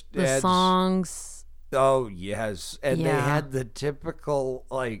just The adds- songs. Oh, yes. And they Yeah. had the typical,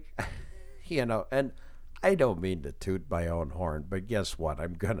 like, and I don't mean to toot my own horn, but guess what?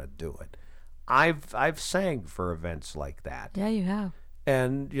 I'm going to do it. I've sang for events like that. Yeah, you have.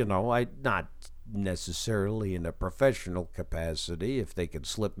 And, I not necessarily in a professional capacity. If they can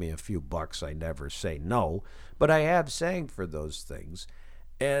slip me a few bucks, I never say no. But I have sang for those things.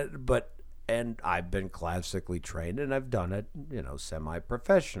 And I've been classically trained, and I've done it,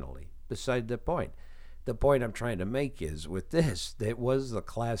 semi-professionally. Beside the point. The point I'm trying to make is with this, it was the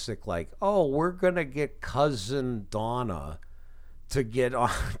classic, like, oh, we're going to get cousin Donna to get on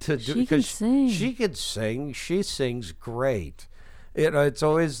to do, She can sing. She can sing. She sings great. It's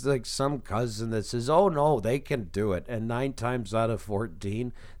always like some cousin that says, oh, no, they can do it. And 9 times out of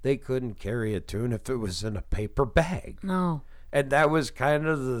 14, they couldn't carry a tune if it was in a paper bag. No. And that was kind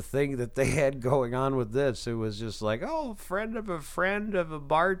of the thing that they had going on with this. It was just like, oh, friend of a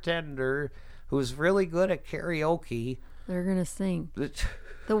bartender who's really good at karaoke. They're going to sing.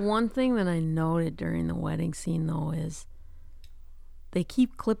 The one thing that I noted during the wedding scene, though, is they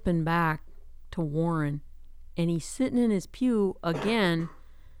keep clipping back to Warren, and he's sitting in his pew again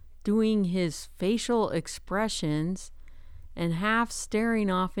doing his facial expressions and half staring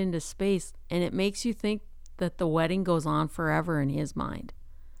off into space, and it makes you think that the wedding goes on forever in his mind.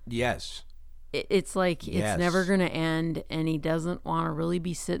 Yes. It's like it's Yes. never going to end, and he doesn't want to really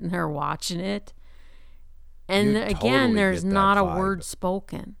be sitting there watching it. And You again, totally there's get that not a vibe. word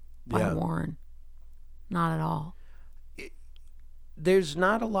spoken by Yeah. Warren. Not at all. there's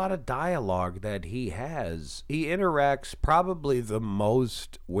not a lot of dialogue that he has. He interacts probably the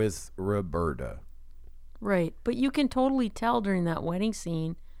most with Roberta. Right. But you can totally tell during that wedding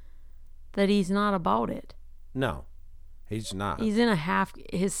scene that he's not about it. No, he's not. He's in a half,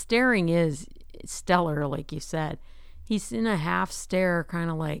 his staring is stellar, like you said. He's in a half stare, kind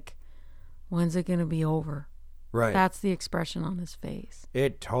of like, when's it going to be over? Right. That's the expression on his face.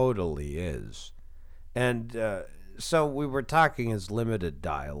 It totally is. And so we were talking his limited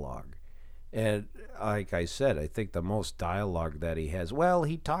dialogue. And like I said, I think the most dialogue that he has, well,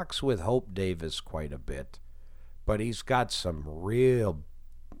 he talks with Hope Davis quite a bit, but he's got some real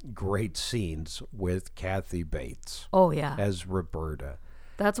great scenes with Kathy Bates. Oh, yeah. As Roberta.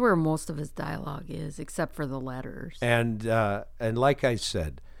 That's where most of his dialogue is, except for the letters. And like I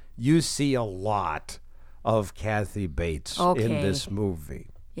said, you see a lot of Kathy Bates in this movie.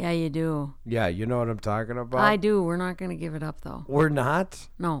 Yeah, you do. Yeah, you know what I'm talking about? I do. We're not going to give it up, though. We're not?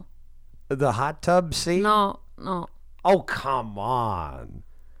 No. The hot tub scene? No. Oh, come on.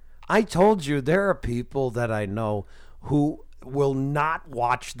 I told you there are people that I know who will not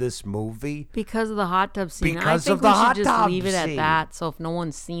watch this movie because of the hot tub scene. Because I think of the we should hot just tub leave it scene. at that, so if no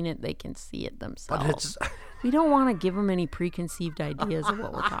one's seen it, they can see it themselves. But it's we don't want to give them any preconceived ideas of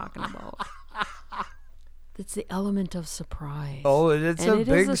what we're talking about. It's the element of surprise. Oh, it's and a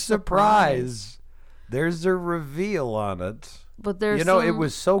big surprise. There's a reveal on it. But there's it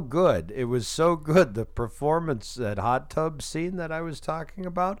was so good. It was so good. The performance, that hot tub scene that I was talking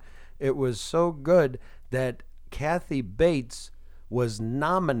about, it was so good that Kathy Bates was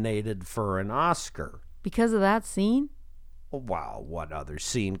nominated for an Oscar. Because of that scene? Wow, what other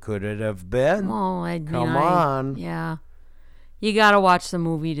scene could it have been? Well, Come on. Yeah. You got to watch the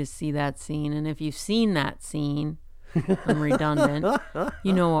movie to see that scene. And if you've seen that scene, I'm redundant,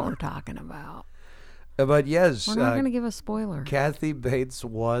 you know what we're talking about. But yes, we're not going to give a spoiler. Kathy Bates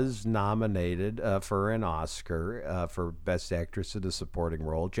was nominated for an Oscar for Best Actress in a Supporting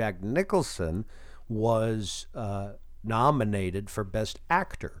Role. Jack Nicholson was nominated for Best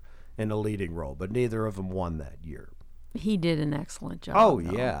Actor in a Leading Role, but neither of them won that year. He did an excellent job. Oh,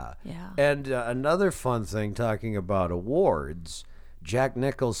 though. yeah. Yeah. And another fun thing, talking about awards, Jack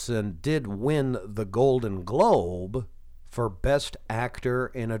Nicholson did win the Golden Globe for Best Actor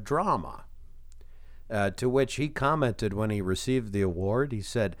in a Drama. To which he commented when he received the award, he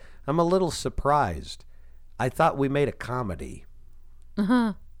said, "I'm a little surprised. I thought we made a comedy."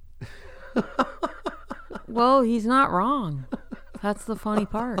 Uh-huh. Well, he's not wrong. That's the funny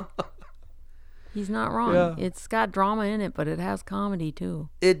part. He's not wrong. Yeah. It's got drama in it, but it has comedy too.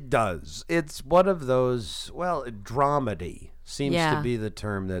 It does. It's one of those, well, dramedy seems to be the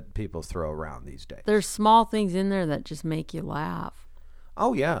term that people throw around these days. There's small things in there that just make you laugh.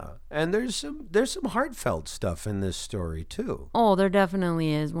 Oh, yeah. And there's some heartfelt stuff in this story, too. Oh, there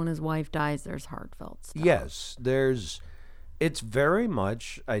definitely is. When his wife dies, there's heartfelt stuff. Yes, it's very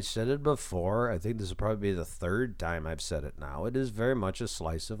much, I said it before, I think this will probably be the third time I've said it now, it is very much a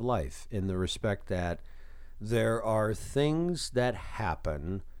slice of life in the respect that there are things that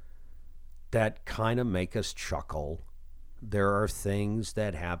happen that kind of make us chuckle. There are things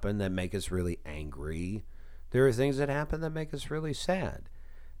that happen that make us really angry. There are things that happen that make us really sad.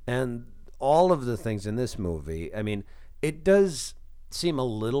 And all of the things in this movie, I mean, it does seem a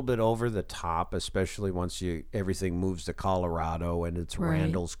little bit over the top, especially once everything moves to Colorado and it's Right.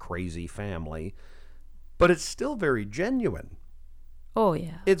 Randall's crazy family. But it's still very genuine. Oh,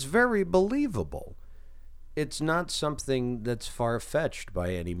 yeah. It's very believable. It's not something that's far-fetched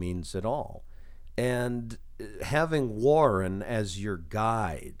by any means at all. And having Warren as your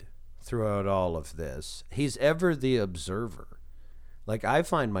guide throughout all of this, he's ever the observer. Like, I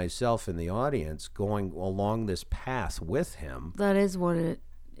find myself in the audience going along this path with him. That is what it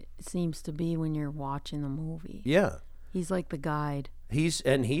seems to be when you're watching the movie. Yeah. He's like the guide. He's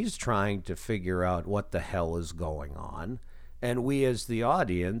trying to figure out what the hell is going on. And we as the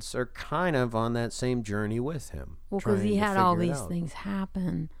audience are kind of on that same journey with him. Well, because he had all these out. things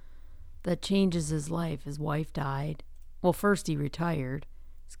happen that changes his life. His wife died. Well, first he retired.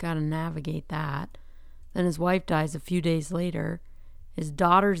 He's got to navigate that. Then his wife dies a few days later. His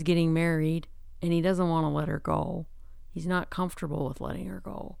daughter's getting married, and he doesn't want to let her go. He's not comfortable with letting her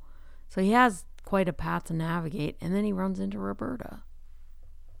go. So he has quite a path to navigate, and then he runs into Roberta.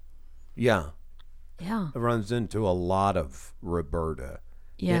 Yeah. Yeah. It runs into a lot of Roberta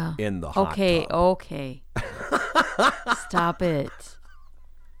Yeah. in the hot Okay, tub. okay. Stop it.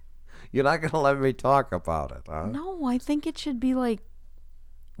 You're not going to let me talk about it, huh? No, I think it should be like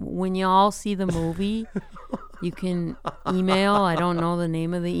when you all see the movie, You can email. I don't know the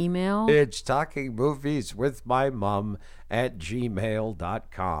name of the email. It's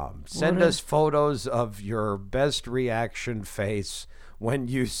talkingmovieswithmymom@gmail.com. Send us photos of your best reaction face when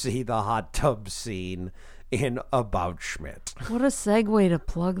you see the hot tub scene in About Schmidt. What a segue to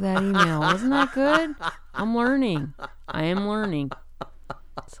plug that email. Wasn't that good? I'm learning. I am learning.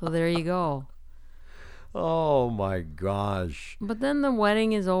 So there you go. Oh my gosh. But then the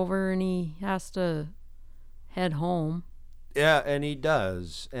wedding is over and he has to head home. Yeah, and he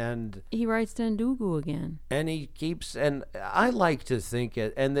does. And he writes to Ndugu again. And he keeps, and I like to think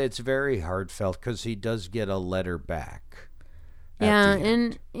it, and it's very heartfelt because he does get a letter back. Yeah,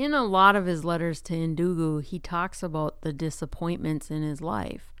 and in a lot of his letters to Ndugu, he talks about the disappointments in his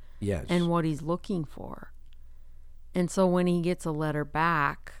life. Yes. And what he's looking for. And so when he gets a letter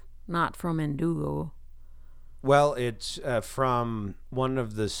back, not from Ndugu. Well, it's from one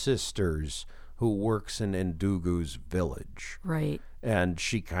of the sisters who works in Ndugu's village. Right. And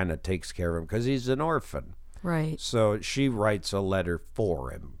she kind of takes care of him because he's an orphan. Right. So she writes a letter for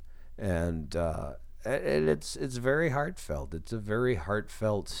him. And it's very heartfelt. It's a very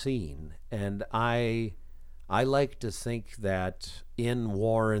heartfelt scene. And I like to think that in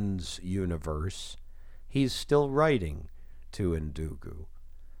Warren's universe, he's still writing to Ndugu.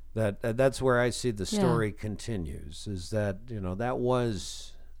 That's where I see the story continues, is that, that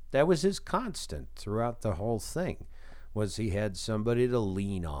was his constant throughout the whole thing, was he had somebody to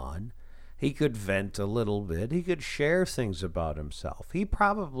lean on. He could vent a little bit. He could share things about himself. He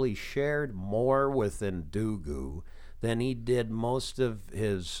probably shared more with Ndugu than he did most of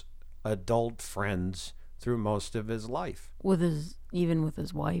his adult friends through most of his life. Even with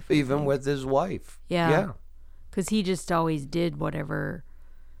his wife. Even with his wife. Yeah. Because he just always did whatever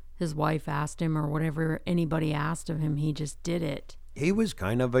his wife asked him or whatever anybody asked of him. He just did it. He was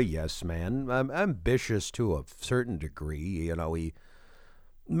kind of a yes man, ambitious to a certain degree. He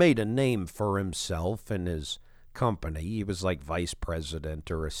made a name for himself and his company. He was like vice president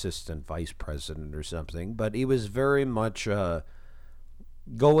or assistant vice president or something, but he was very much a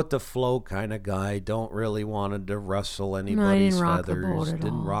go with the flow kind of guy. Don't really want to rustle anybody's feathers.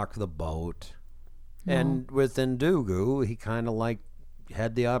 Didn't rock the boat. No. And with Ndugu, he kind of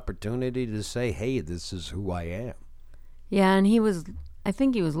had the opportunity to say, hey, this is who I am. Yeah, and I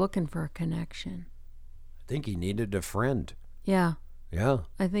think he was looking for a connection. I think he needed a friend. Yeah. Yeah.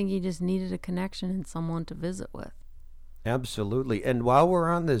 I think he just needed a connection and someone to visit with. Absolutely. And while we're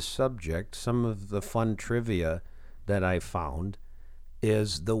on this subject, some of the fun trivia that I found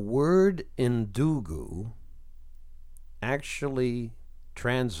is the word Ndugu actually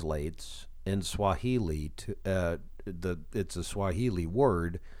translates in Swahili to it's a Swahili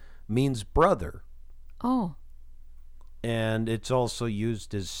word, means brother. Oh. And it's also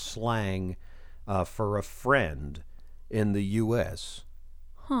used as slang for a friend in the U.S.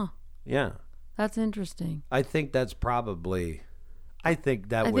 Huh. Yeah. That's interesting. I think they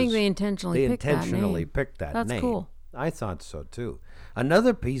intentionally picked that name. That's cool. I thought so too.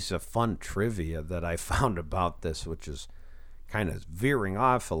 Another piece of fun trivia that I found about this, which is kind of veering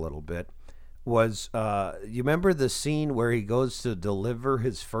off a little bit, was you remember the scene where he goes to deliver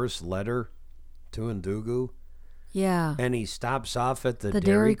his first letter to Ndugu? Yeah. And he stops off at the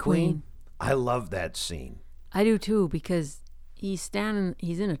Dairy Queen? I love that scene. I do too, because he's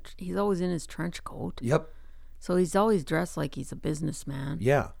always in his trench coat. Yep. So he's always dressed like he's a businessman.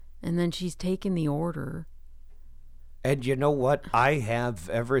 Yeah. And then she's taking the order. And you know what? I have,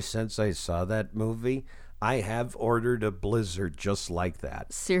 ever since I saw that movie, I have ordered a Blizzard just like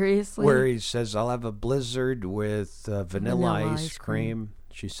that. Seriously? Where he says, I'll have a Blizzard with vanilla ice cream.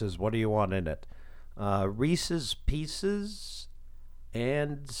 She says, what do you want in it? Reese's Pieces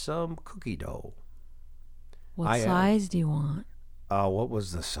and some cookie dough. What size do you want? What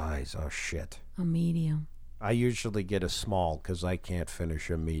was the size? Oh, shit. A medium. I usually get a small because I can't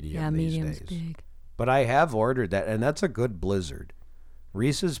finish a medium these medium's days. Big. But I have ordered that, and that's a good Blizzard.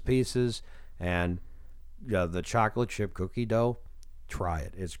 Reese's Pieces and the chocolate chip cookie dough. Try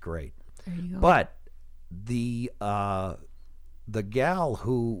it. It's great. There you go. But the gal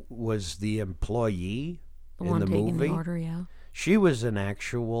who was the employee in the movie, the order, yeah. She was an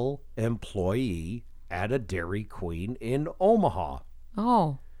actual employee at a Dairy Queen in Omaha.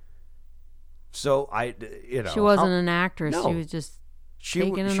 Oh. So she wasn't an actress. No. She was just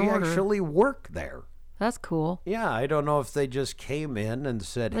taking an order. She actually worked there. That's cool. Yeah, I don't know if they just came in and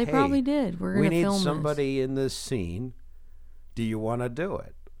said, they hey, probably did. We need somebody in this scene. Do you want to do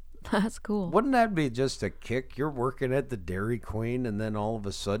it? That's cool. Wouldn't that be just a kick? You're working at the Dairy Queen, and then all of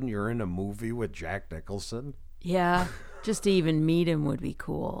a sudden you're in a movie with Jack Nicholson? Yeah, just to even meet him would be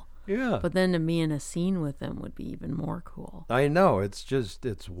cool. Yeah. But then to be in a scene with them would be even more cool. I know,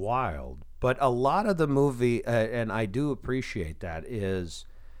 it's wild. But a lot of the movie, and I do appreciate that, is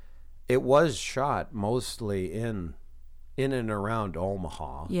it was shot mostly in and around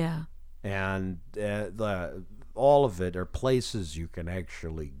Omaha. Yeah. And all of it are places you can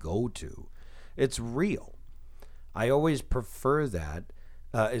actually go to. It's real. I always prefer that,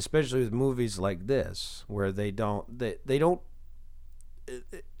 especially with movies like this, where they don't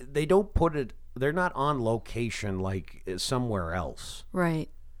put it. They're not on location like somewhere else. Right.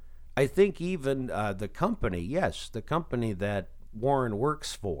 I think even the company that Warren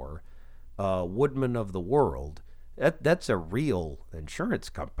works for, Woodman of the World, that's a real insurance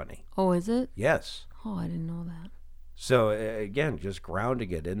company. Oh, is it? Yes. Oh, I didn't know that. So again, just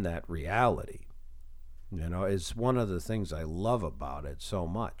grounding it in that reality, is one of the things I love about it so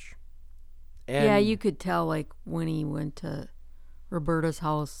much. And yeah, you could tell, like, when he went to Roberta's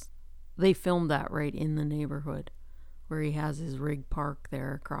house, they filmed that right in the neighborhood where he has his rig park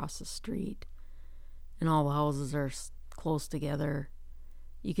there across the street. And all the houses are close together.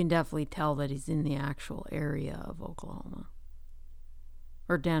 You can definitely tell that he's in the actual area of Oklahoma.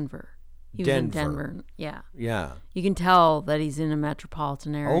 Or Denver. He was in Denver. Yeah. Yeah. You can tell that he's in a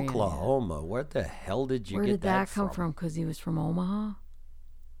metropolitan area. Oklahoma. Where the hell did you Where get did that come from? Because he was from Omaha?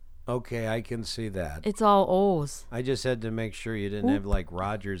 Okay, I can see that. It's all O's. I just had to make sure you didn't have like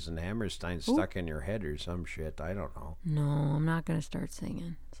Rogers and Hammerstein stuck in your head or some shit. I don't know. No, I'm not going to start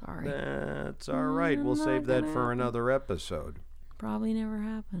singing. Sorry. That's all right. We'll save that for another episode. Probably never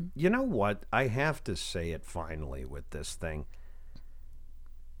happened. You know what? I have to say it finally with this thing.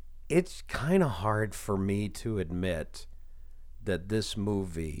 It's kind of hard for me to admit that this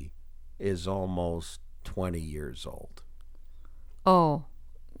movie is almost 20 years old. Oh,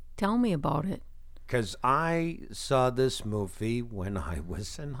 tell me about it. Because I saw this movie when I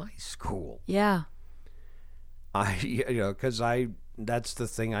was in high school. Yeah. Because that's the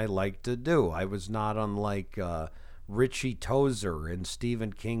thing I like to do. I was not unlike Richie Tozer in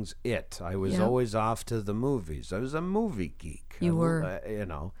Stephen King's It. I was always off to the movies. I was a movie geek. You were.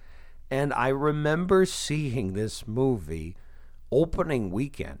 And I remember seeing this movie opening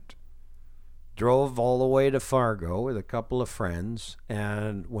weekend. Drove all the way to Fargo with a couple of friends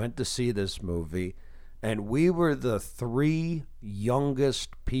and went to see this movie. And we were the 3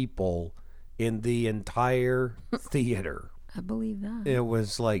 youngest people in the entire theater. I believe that. It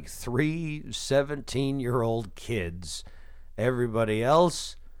was like 3 17-year-old kids. Everybody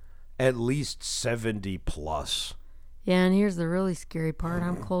else, at least 70 plus. Yeah, and here's the really scary part.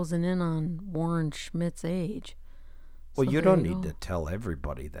 I'm closing in on Warren Schmidt's age. Well, you don't need to tell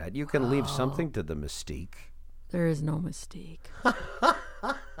everybody that. You can leave something to the mystique. There is no mystique.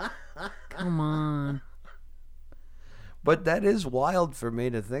 Come on. But that is wild for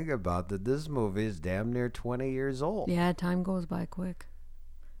me to think about, that this movie is damn near 20 years old. Yeah, time goes by quick.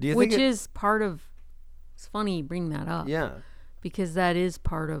 Do you Which think is part of... It's funny you bring that up. Yeah. Because that is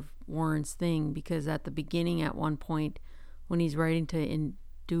part of Warren's thing. Because at the beginning, at one point, when he's writing to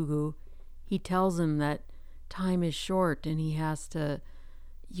Indugu, he tells him that time is short and he has to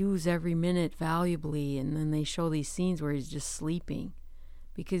use every minute valuably. And then they show these scenes where he's just sleeping.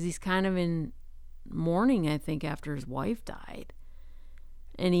 Because he's kind of in mourning, I think, after his wife died.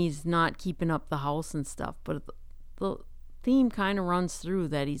 And he's not keeping up the house and stuff. But the theme kind of runs through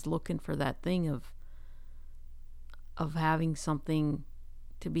that he's looking for that thing of having something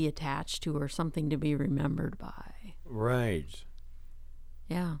to be attached to or something to be remembered by. Right.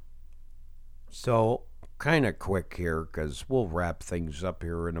 Yeah. So, kind of quick here, because we'll wrap things up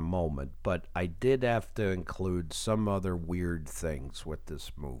here in a moment, but I did have to include some other weird things with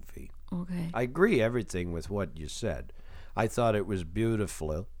this movie. Okay. I agree everything with what you said. I thought it was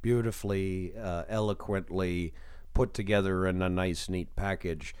beautifully, eloquently put together in a nice, neat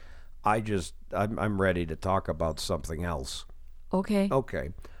package. I'm ready to talk about something else. Okay. Okay.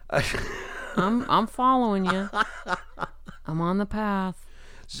 I'm following you. I'm on the path.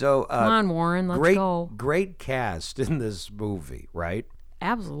 So come on, Warren, let's go. Great cast in this movie, right?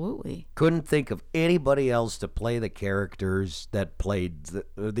 Absolutely. Couldn't think of anybody else to play the characters that played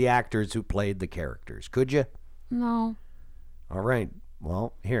the actors who played the characters. Could you? No. All right.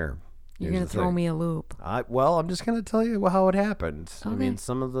 Well, here. You're going to throw me a loop. I'm just going to tell you how it happened. Okay. I mean,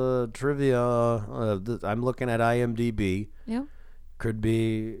 some of the trivia, I'm looking at IMDb. Yep. Could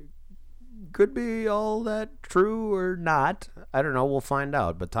be all that true or not. I don't know. We'll find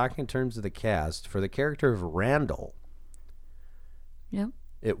out. But talking in terms of the cast, for the character of Randall, yep,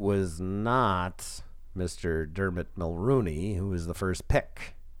 it was not Mr. Dermot Mulrooney who was the first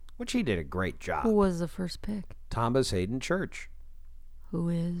pick, which he did a great job. Who was the first pick? Thomas Hayden Church. Who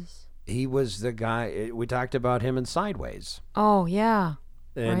is? He was the guy, we talked about him in Sideways. Oh, yeah.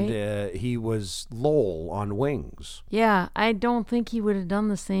 And right? He was Lowell on Wings. Yeah, I don't think he would have done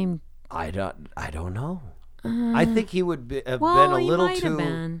the same. I don't know. I think he would have Well, been a he little might too. have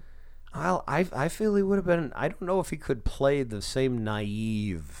been. Well, I feel he would have been. I don't know if he could play the same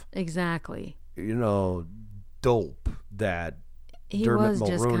naive, Exactly. dope that He Dermot was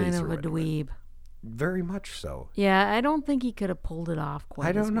just Mulroney kind of threw a into it. dweeb. Very much so. Yeah, I don't think he could have pulled it off quite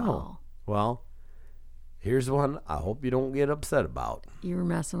I don't as know. well. Well, here's one I hope you don't get upset about. You were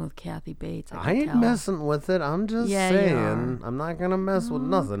messing with Kathy Bates. I ain't messing with it. I'm just Yeah, you saying. are. I'm not going to mess with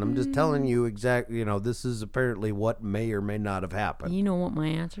nothing. I'm just telling you exactly, this is apparently what may or may not have happened. You know what my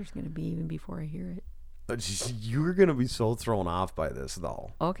answer is going to be even before I hear it. You're going to be so thrown off by this,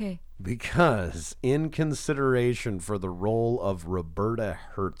 though. Okay. Because in consideration for the role of Roberta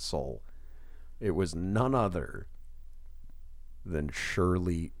Herzl, it was none other than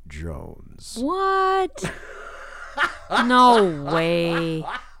Shirley Jones. What? No way.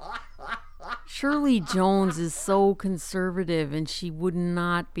 Shirley Jones is so conservative and she would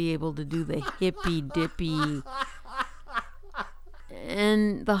not be able to do the hippy dippy.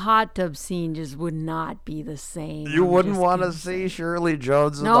 And the hot tub scene just would not be the same. You I'm wouldn't just want to gonna see say. Shirley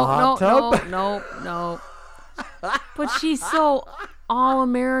Jones in the hot tub? No. But she's so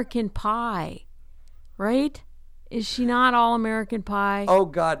all-American pie, right? Is she not all-American pie? Oh,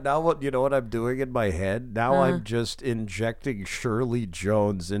 God. Now what? You know what I'm doing in my head? Now I'm just injecting Shirley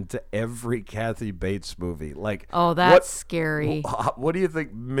Jones into every Kathy Bates movie. Like, Oh, that's scary. What do you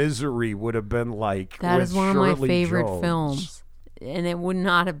think Misery would have been like That with is one Shirley of my favorite Jones? films. And it would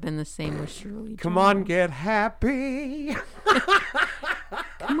not have been the same with Shirley Come Jones. on, get happy.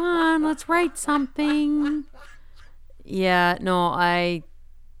 Come on, let's write something. Yeah, no,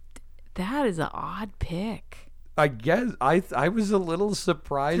 that is an odd pick. I guess I was a little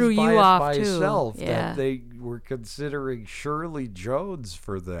surprised Threw by you it off, too. myself Yeah. that they were considering Shirley Jones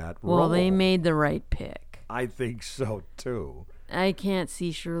for that Well, role. they made the right pick. I think so too. I can't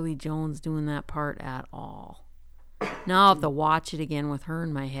see Shirley Jones doing that part at all. Now I'll have to watch it again with her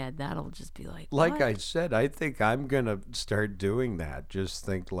in my head. That'll just be like, Like what? I said, I think I'm gonna start doing that. Just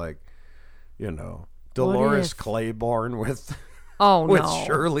think like, Dolores if- Claiborne with Oh, with no.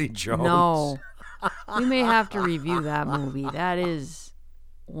 Shirley Jones. No. We may have to review that movie. That is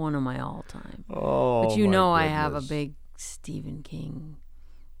one of my all-time. Oh, But my I have a goodness. big Stephen King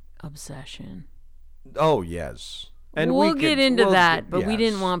obsession. Oh yes, We'll get into that, but we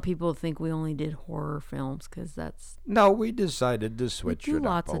didn't yes. want people to think we only did horror films because that's... No, we decided to switch do it up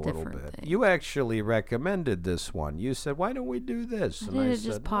lots a of little different bit. things. You actually recommended this one. You said, "Why don't we do this?" And I it said,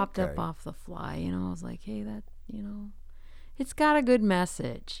 just popped okay. up off the fly. I was like, hey, it's got a good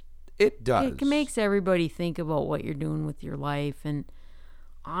message. It does. It makes everybody think about what you're doing with your life. And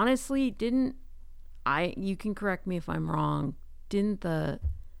honestly, you can correct me if I'm wrong, didn't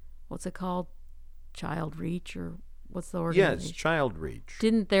what's it called? Child Reach, or what's the organization? Yes, Child Reach.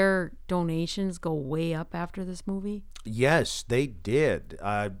 Didn't their donations go way up after this movie? Yes, they did.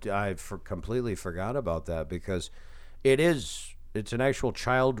 I completely forgot about that because it's an actual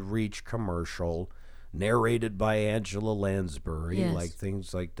Child Reach commercial narrated by Angela Lansbury. Yes. Like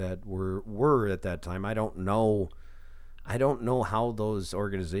things like that were at that time. I don't know how those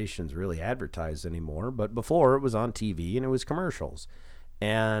organizations really advertise anymore, but before it was on TV and it was commercials.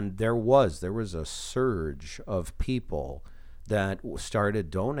 And there was a surge of people that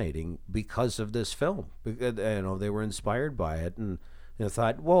started donating because of this film. They were inspired by it and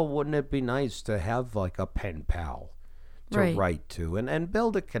thought, well, wouldn't it be nice to have like a pen pal to Right. write to and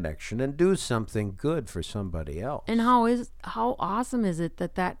build a connection and do something good for somebody else. And how awesome is it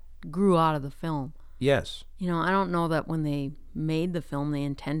that grew out of the film? Yes. I don't know that when they made the film they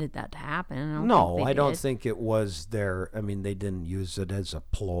intended that to happen. No, I don't did. think it was they didn't use it as a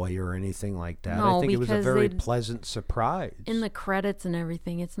ploy or anything like that. No, I think it was a because very they'd- pleasant surprise. In the credits and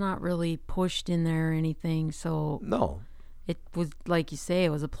everything, it's not really pushed in there or anything. So No. it was, like you say, it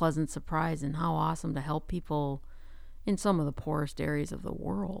was a pleasant surprise, and how awesome to help people in some of the poorest areas of the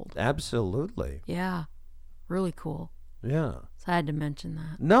world. Absolutely. Yeah, really cool. Yeah. So I had to mention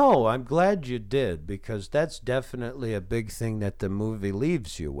that. No, I'm glad you did because that's definitely a big thing that the movie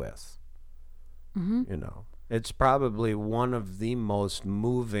leaves you with. Mm-hmm. It's probably one of the most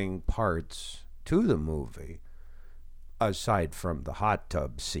moving parts to the movie, aside from the hot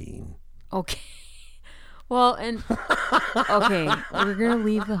tub scene. Okay. Well, and okay, we're gonna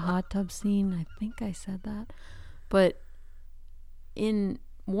leave the hot tub scene. I think I said that, but in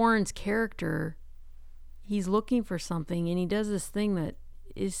Warren's character, he's looking for something, and he does this thing that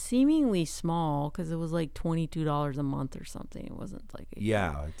is seemingly small because it was like $22 a month or something. It wasn't like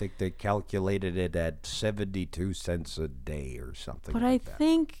Yeah, I think they calculated it at 72 cents a day or something. But like I that.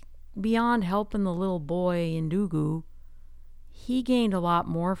 think beyond helping the little boy in Dugu, he gained a lot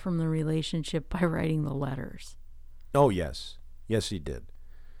more from the relationship by writing the letters. Oh, yes. Yes, he did.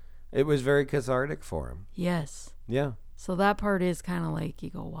 It was very cathartic for him. Yes. Yeah. So that part is kind of like, you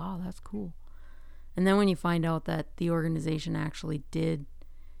go, wow, that's cool. And then when you find out that the organization actually did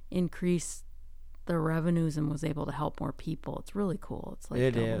increase the revenues and was able to help more people, it's really cool. It's like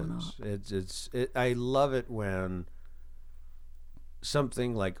It doubling is. up. I love it when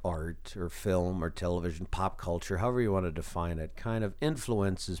something like art or film or television, pop culture, however you want to define it, kind of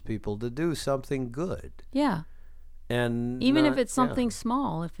influences people to do something good. Yeah. And even if it's something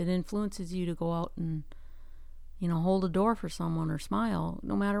small, if it influences you to go out and, hold a door for someone or smile,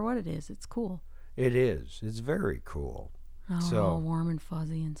 no matter what it is, it's cool. It is. It's very cool. Oh, all warm and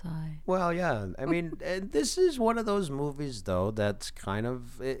fuzzy inside. Well, yeah. I mean, this is one of those movies, though, that's kind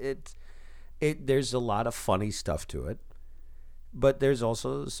of there's a lot of funny stuff to it, but there's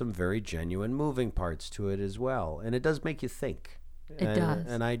also some very genuine moving parts to it as well, and it does make you think. It does.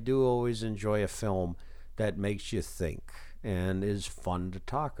 And I do always enjoy a film that makes you think and is fun to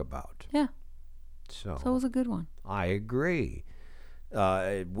talk about. Yeah. So it was a good one. I agree.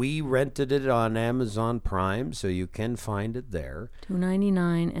 We rented it on Amazon Prime, so you can find it there.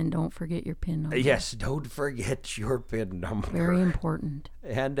 $2.99, and don't forget your PIN number. Yes, don't forget your PIN number. Very important.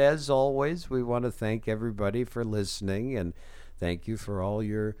 And as always, we want to thank everybody for listening, and thank you for all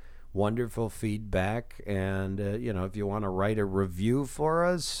your wonderful feedback. And, if you want to write a review for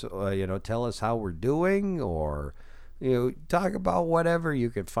us, tell us how we're doing, or, talk about whatever, you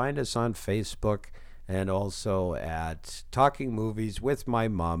can find us on Facebook and also at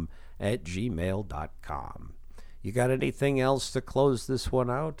talkingmovieswithmymom@gmail.com. You got anything else to close this one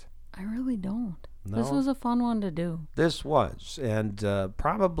out? I really don't. No? This was a fun one to do. This was, and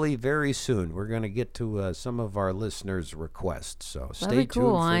probably very soon we're going to get to some of our listeners' requests. So That'd stay be tuned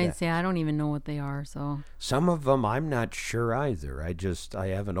cool. for that. I don't even know what they are. So some of them I'm not sure either. I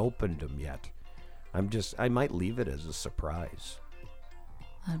haven't opened them yet. I might leave it as a surprise.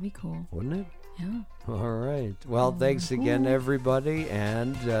 That'd be cool. Wouldn't it? Yeah. All right. Well, thanks again, everybody,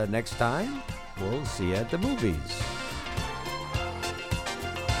 and next time we'll see you at the movies.